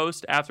wrote a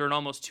post after an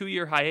almost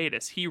 2-year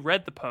hiatus. He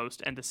read the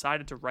post and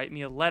decided to write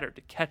me a letter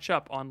to catch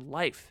up on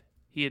life.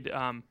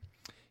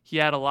 He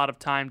had a lot of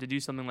time to do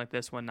something like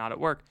this when not at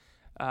work.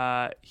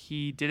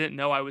 He didn't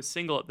know I was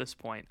single at this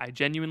point. I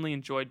genuinely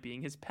enjoyed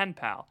being his pen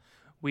pal.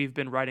 We've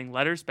been writing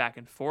letters back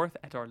and forth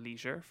at our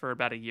leisure for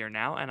about a year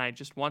now, and I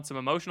just want some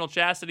emotional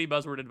chastity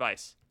buzzword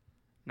advice.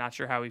 Not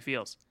sure how he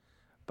feels.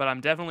 But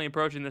I'm definitely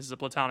approaching this as a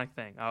platonic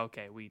thing. Oh,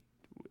 okay,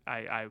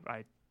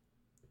 I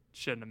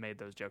shouldn't have made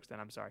those jokes then.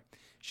 I'm sorry.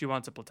 She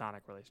wants a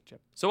platonic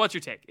relationship. So what's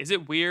your take? Is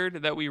it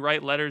weird that we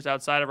write letters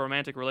outside of a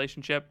romantic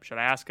relationship? Should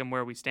I ask him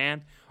where we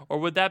stand? Or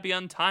would that be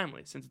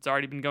untimely since it's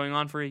already been going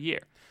on for a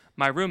year?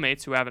 My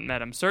roommates, who haven't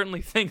met him,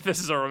 certainly think this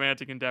is a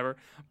romantic endeavor,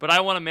 but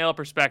I want a male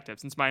perspective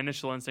since my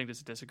initial instinct is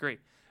to disagree.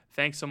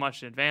 Thanks so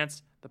much in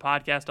advance. The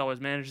podcast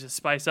always manages to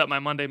spice up my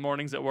Monday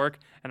mornings at work,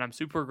 and I'm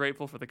super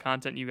grateful for the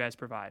content you guys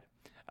provide.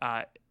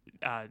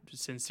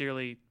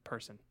 Sincerely,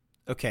 person.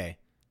 Okay.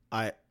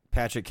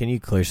 Patrick, can you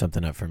clear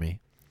something up for me?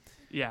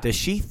 Yeah. Does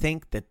she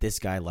think that this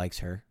guy likes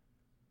her?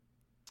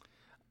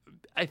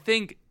 I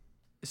think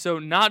so.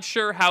 Not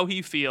sure how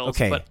he feels,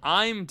 okay. But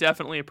I'm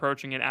definitely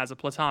approaching it as a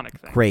platonic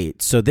thing.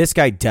 Great. So this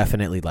guy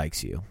definitely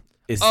likes you.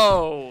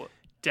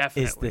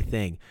 Definitely. Is the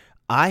thing.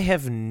 I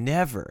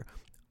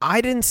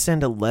didn't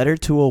send a letter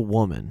to a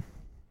woman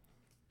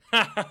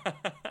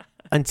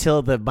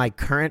until my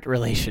current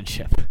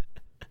relationship.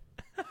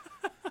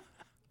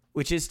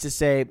 Which is to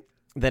say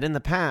that in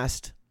the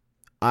past,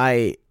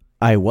 I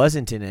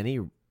wasn't in any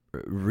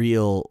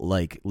real,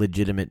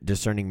 legitimate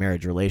discerning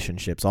marriage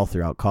relationships all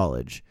throughout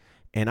college.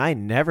 And I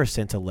never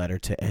sent a letter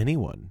to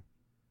anyone.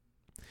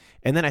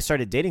 And then I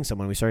started dating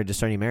someone. We started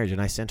discerning marriage,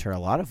 and I sent her a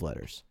lot of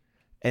letters.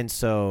 And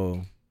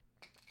so,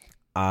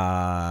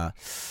 I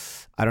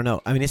don't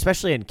know. I mean,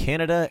 especially in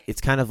Canada, it's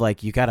kind of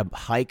like you got to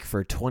hike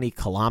for 20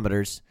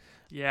 kilometers.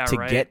 Yeah, to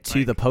right. get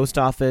to the post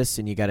office,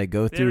 and you got to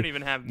go through. They don't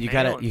even have you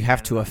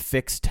have to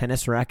affix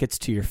tennis rackets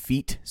to your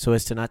feet so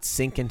as to not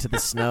sink into the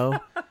snow.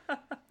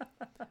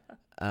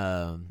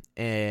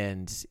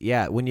 And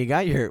yeah, when you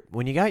got your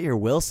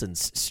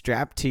Wilsons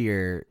strapped to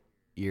your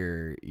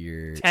tennies.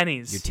 Your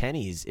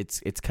tennies.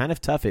 It's kind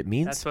of tough. It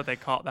means that's what they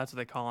call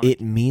them.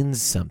 It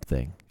means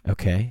something.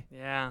 Okay.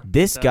 Yeah.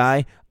 This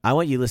guy, I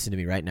want you to listen to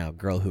me right now,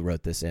 girl who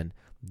wrote this in.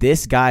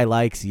 This guy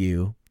likes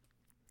you,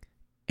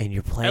 and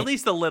you're playing at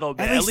least a little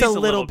bit. At least a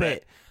little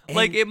bit.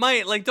 Like it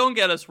might, like, don't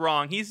get us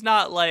wrong. He's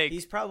not like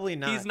he's probably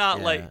not. He's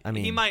not like. I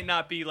mean, he might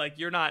not be like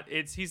you're not.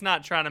 He's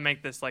not trying to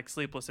make this like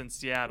Sleepless in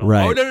Seattle.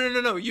 Right.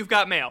 Oh no. You've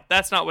got mail.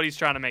 That's not what he's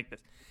trying to make this.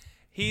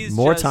 He's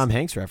more just, Tom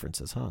Hanks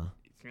references, huh?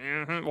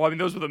 Well, I mean,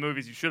 those were the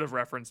movies you should have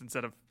referenced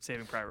instead of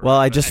Saving Private Ryan. Well,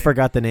 I just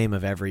forgot the name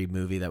of every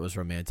movie that was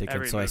romantic,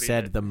 and so I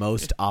said did. the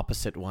most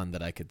opposite one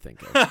that I could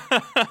think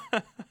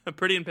of.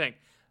 Pretty in Pink.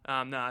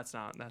 No, that's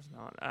not.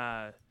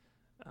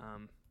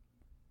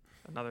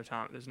 Another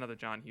Tom. There's another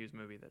John Hughes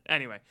movie that.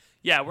 Anyway,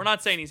 yeah, we're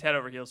not saying he's head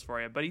over heels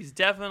for you, but he's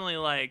definitely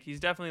like.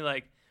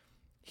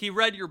 He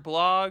read your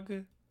blog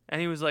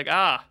and he was like,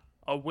 a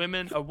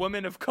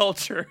woman of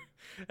culture,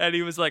 and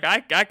he was like,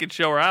 I could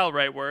show her how to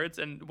write words.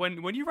 And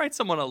when you write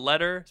someone a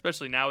letter,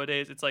 especially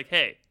nowadays, it's like,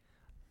 hey,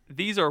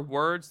 these are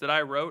words that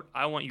I wrote.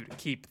 I want you to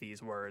keep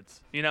these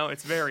words. You know,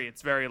 it's very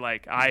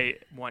like, I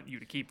want you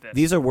to keep this.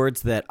 These are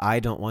words that I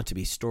don't want to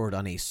be stored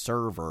on a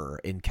server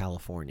in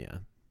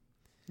California.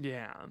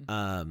 Yeah.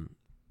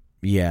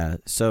 Yeah.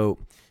 So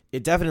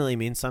it definitely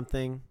means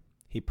something.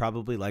 He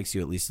probably likes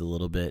you at least a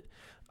little bit.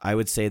 I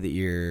would say that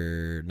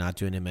you're not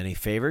doing him any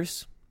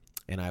favors.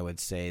 And I would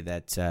say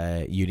that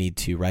you need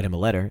to write him a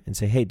letter and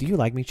say, hey, do you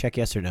like me? Check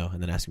yes or no.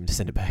 And then ask him to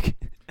send it back.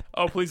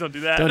 Oh, please don't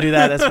do that. Don't do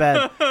that. That's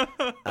bad.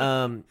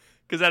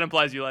 Because that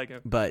implies you like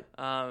him. But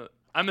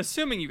I'm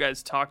assuming you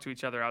guys talk to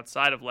each other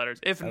outside of letters.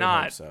 If I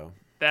not, hope so.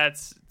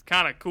 That's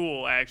kind of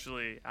cool,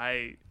 actually.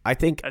 I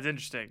think that's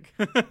interesting.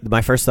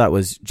 My first thought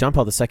was John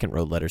Paul II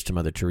wrote letters to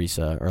Mother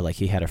Teresa, or like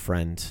he had a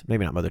friend,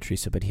 maybe not Mother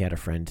Teresa, but he had a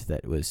friend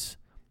that was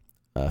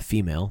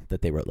female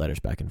that they wrote letters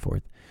back and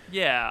forth.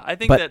 Yeah, I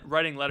think that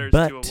writing letters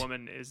to a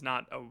woman is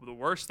not the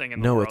worst thing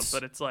in the world,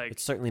 but it's like...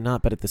 It's certainly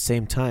not, but at the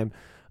same time,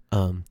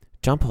 John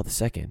Paul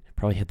II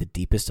probably had the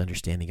deepest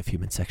understanding of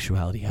human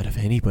sexuality out of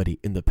anybody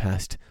in the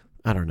past,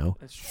 I don't know,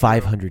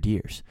 500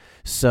 years.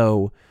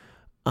 So,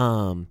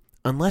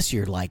 unless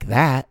you're like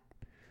that,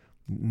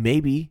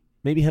 maybe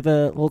have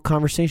a little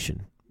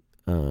conversation.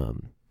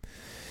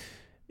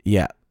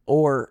 Yeah,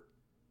 or...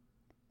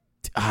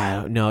 I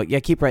don't know. Yeah,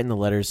 keep writing the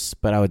letters,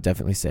 but I would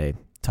definitely say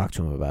talk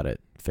to him about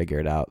it, figure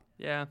it out.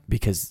 Yeah.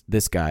 Because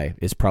this guy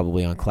is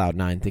probably on cloud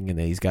nine thinking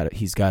that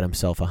he's got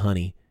himself a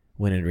honey,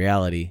 when in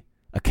reality,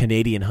 a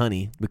Canadian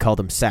honey. We called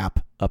him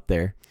Sap up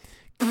there.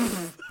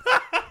 I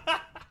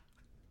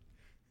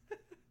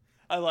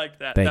like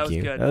that. Thank that was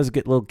you. Good. That was a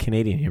good little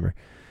Canadian humor.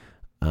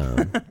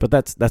 But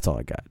that's all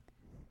I got.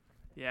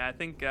 Yeah, I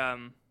think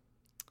I'm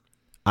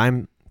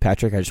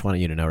Patrick. I just want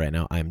you to know right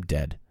now, I'm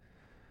dead.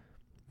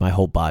 My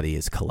whole body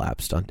is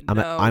collapsed.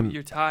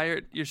 You're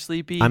tired. You're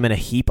sleepy. I'm in a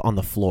heap on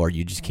the floor.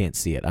 You just can't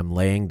see it. I'm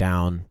laying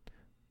down.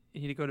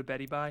 You need to go to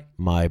Betty Bye.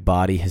 My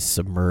body has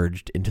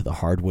submerged into the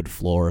hardwood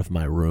floor of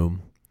my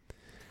room.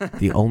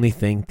 The only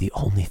thing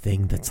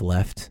that's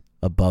left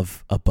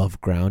above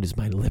ground is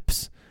my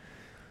lips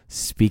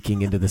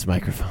speaking into this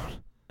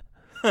microphone.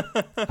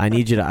 I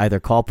need you to either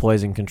call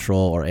poison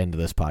control or end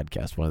this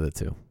podcast. One of the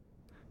two.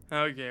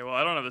 Okay. Well,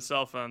 I don't have a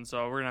cell phone,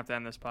 so we're gonna have to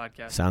end this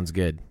podcast. Sounds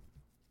good.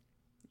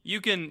 You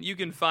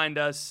can find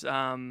us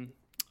on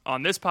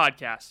this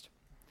podcast.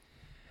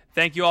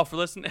 Thank you all for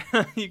listening.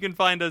 You can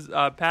find us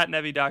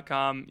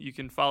patnevy.com. You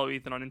can follow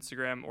Ethan on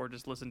Instagram or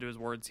just listen to his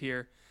words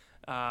here.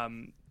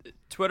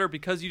 Twitter,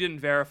 because you didn't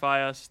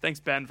verify us. Thanks,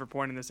 Ben, for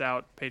pointing this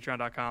out.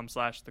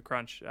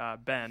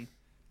 Patreon.com/thecrunch. Ben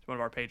is one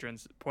of our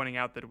patrons, pointing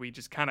out that we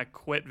just kind of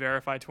quit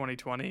Verify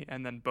 2020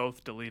 and then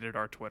both deleted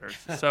our Twitters.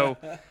 So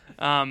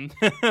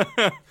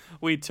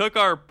we took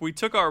our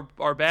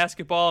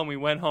basketball and we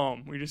went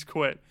home. We just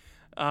quit.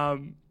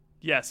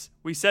 Yes,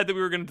 we said that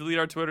we were going to delete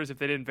our Twitters if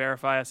they didn't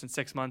verify us in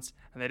 6 months,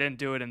 and they didn't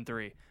do it in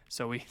 3.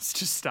 So we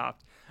just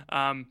stopped.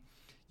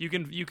 You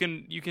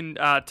can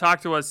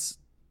talk to us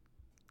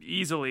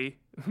easily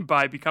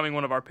by becoming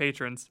one of our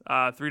patrons.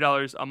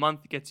 $3 a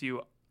month gets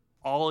you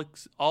all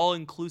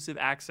inclusive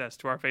access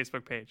to our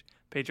Facebook page,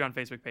 Patreon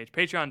Facebook page,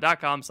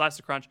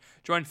 patreon.com/thecrunch.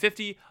 Join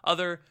 50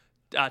 other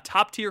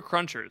top tier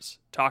crunchers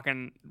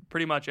talking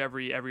pretty much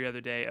every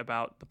other day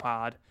about the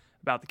pod,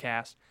 about the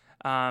cast.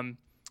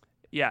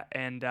 Yeah,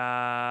 and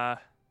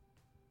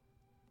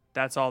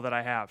that's all that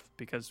I have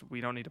because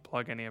we don't need to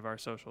plug any of our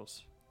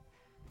socials.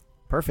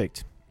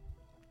 Perfect.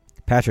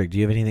 Patrick, do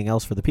you have anything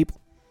else for the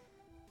people?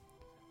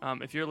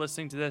 If you're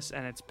listening to this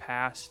and it's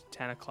past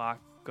 10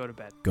 o'clock, go to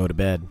bed. Go to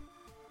bed.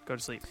 Go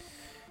to sleep.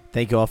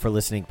 Thank you all for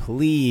listening.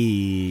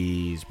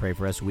 Please pray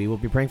for us. We will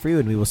be praying for you,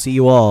 and we will see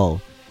you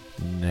all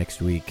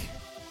next week.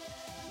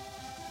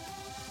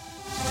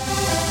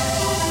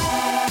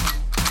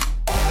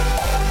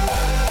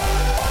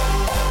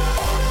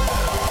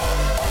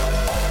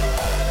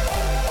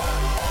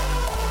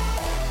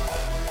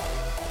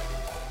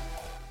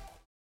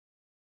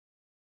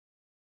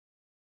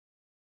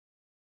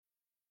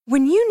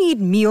 When you need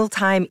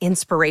mealtime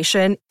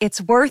inspiration, it's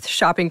worth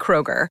shopping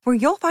Kroger, where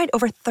you'll find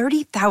over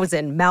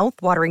 30,000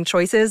 mouth-watering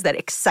choices that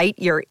excite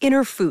your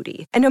inner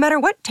foodie. And no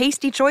matter what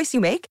tasty choice you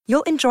make,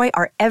 you'll enjoy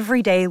our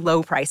everyday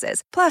low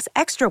prices, plus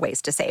extra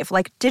ways to save,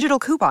 like digital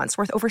coupons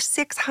worth over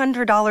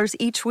 $600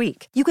 each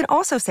week. You can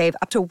also save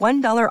up to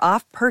 $1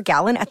 off per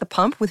gallon at the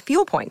pump with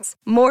fuel points.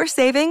 More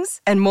savings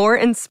and more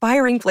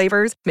inspiring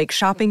flavors make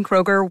shopping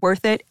Kroger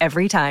worth it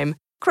every time.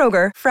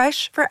 Kroger,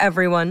 fresh for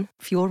everyone.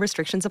 Fuel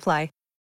restrictions apply.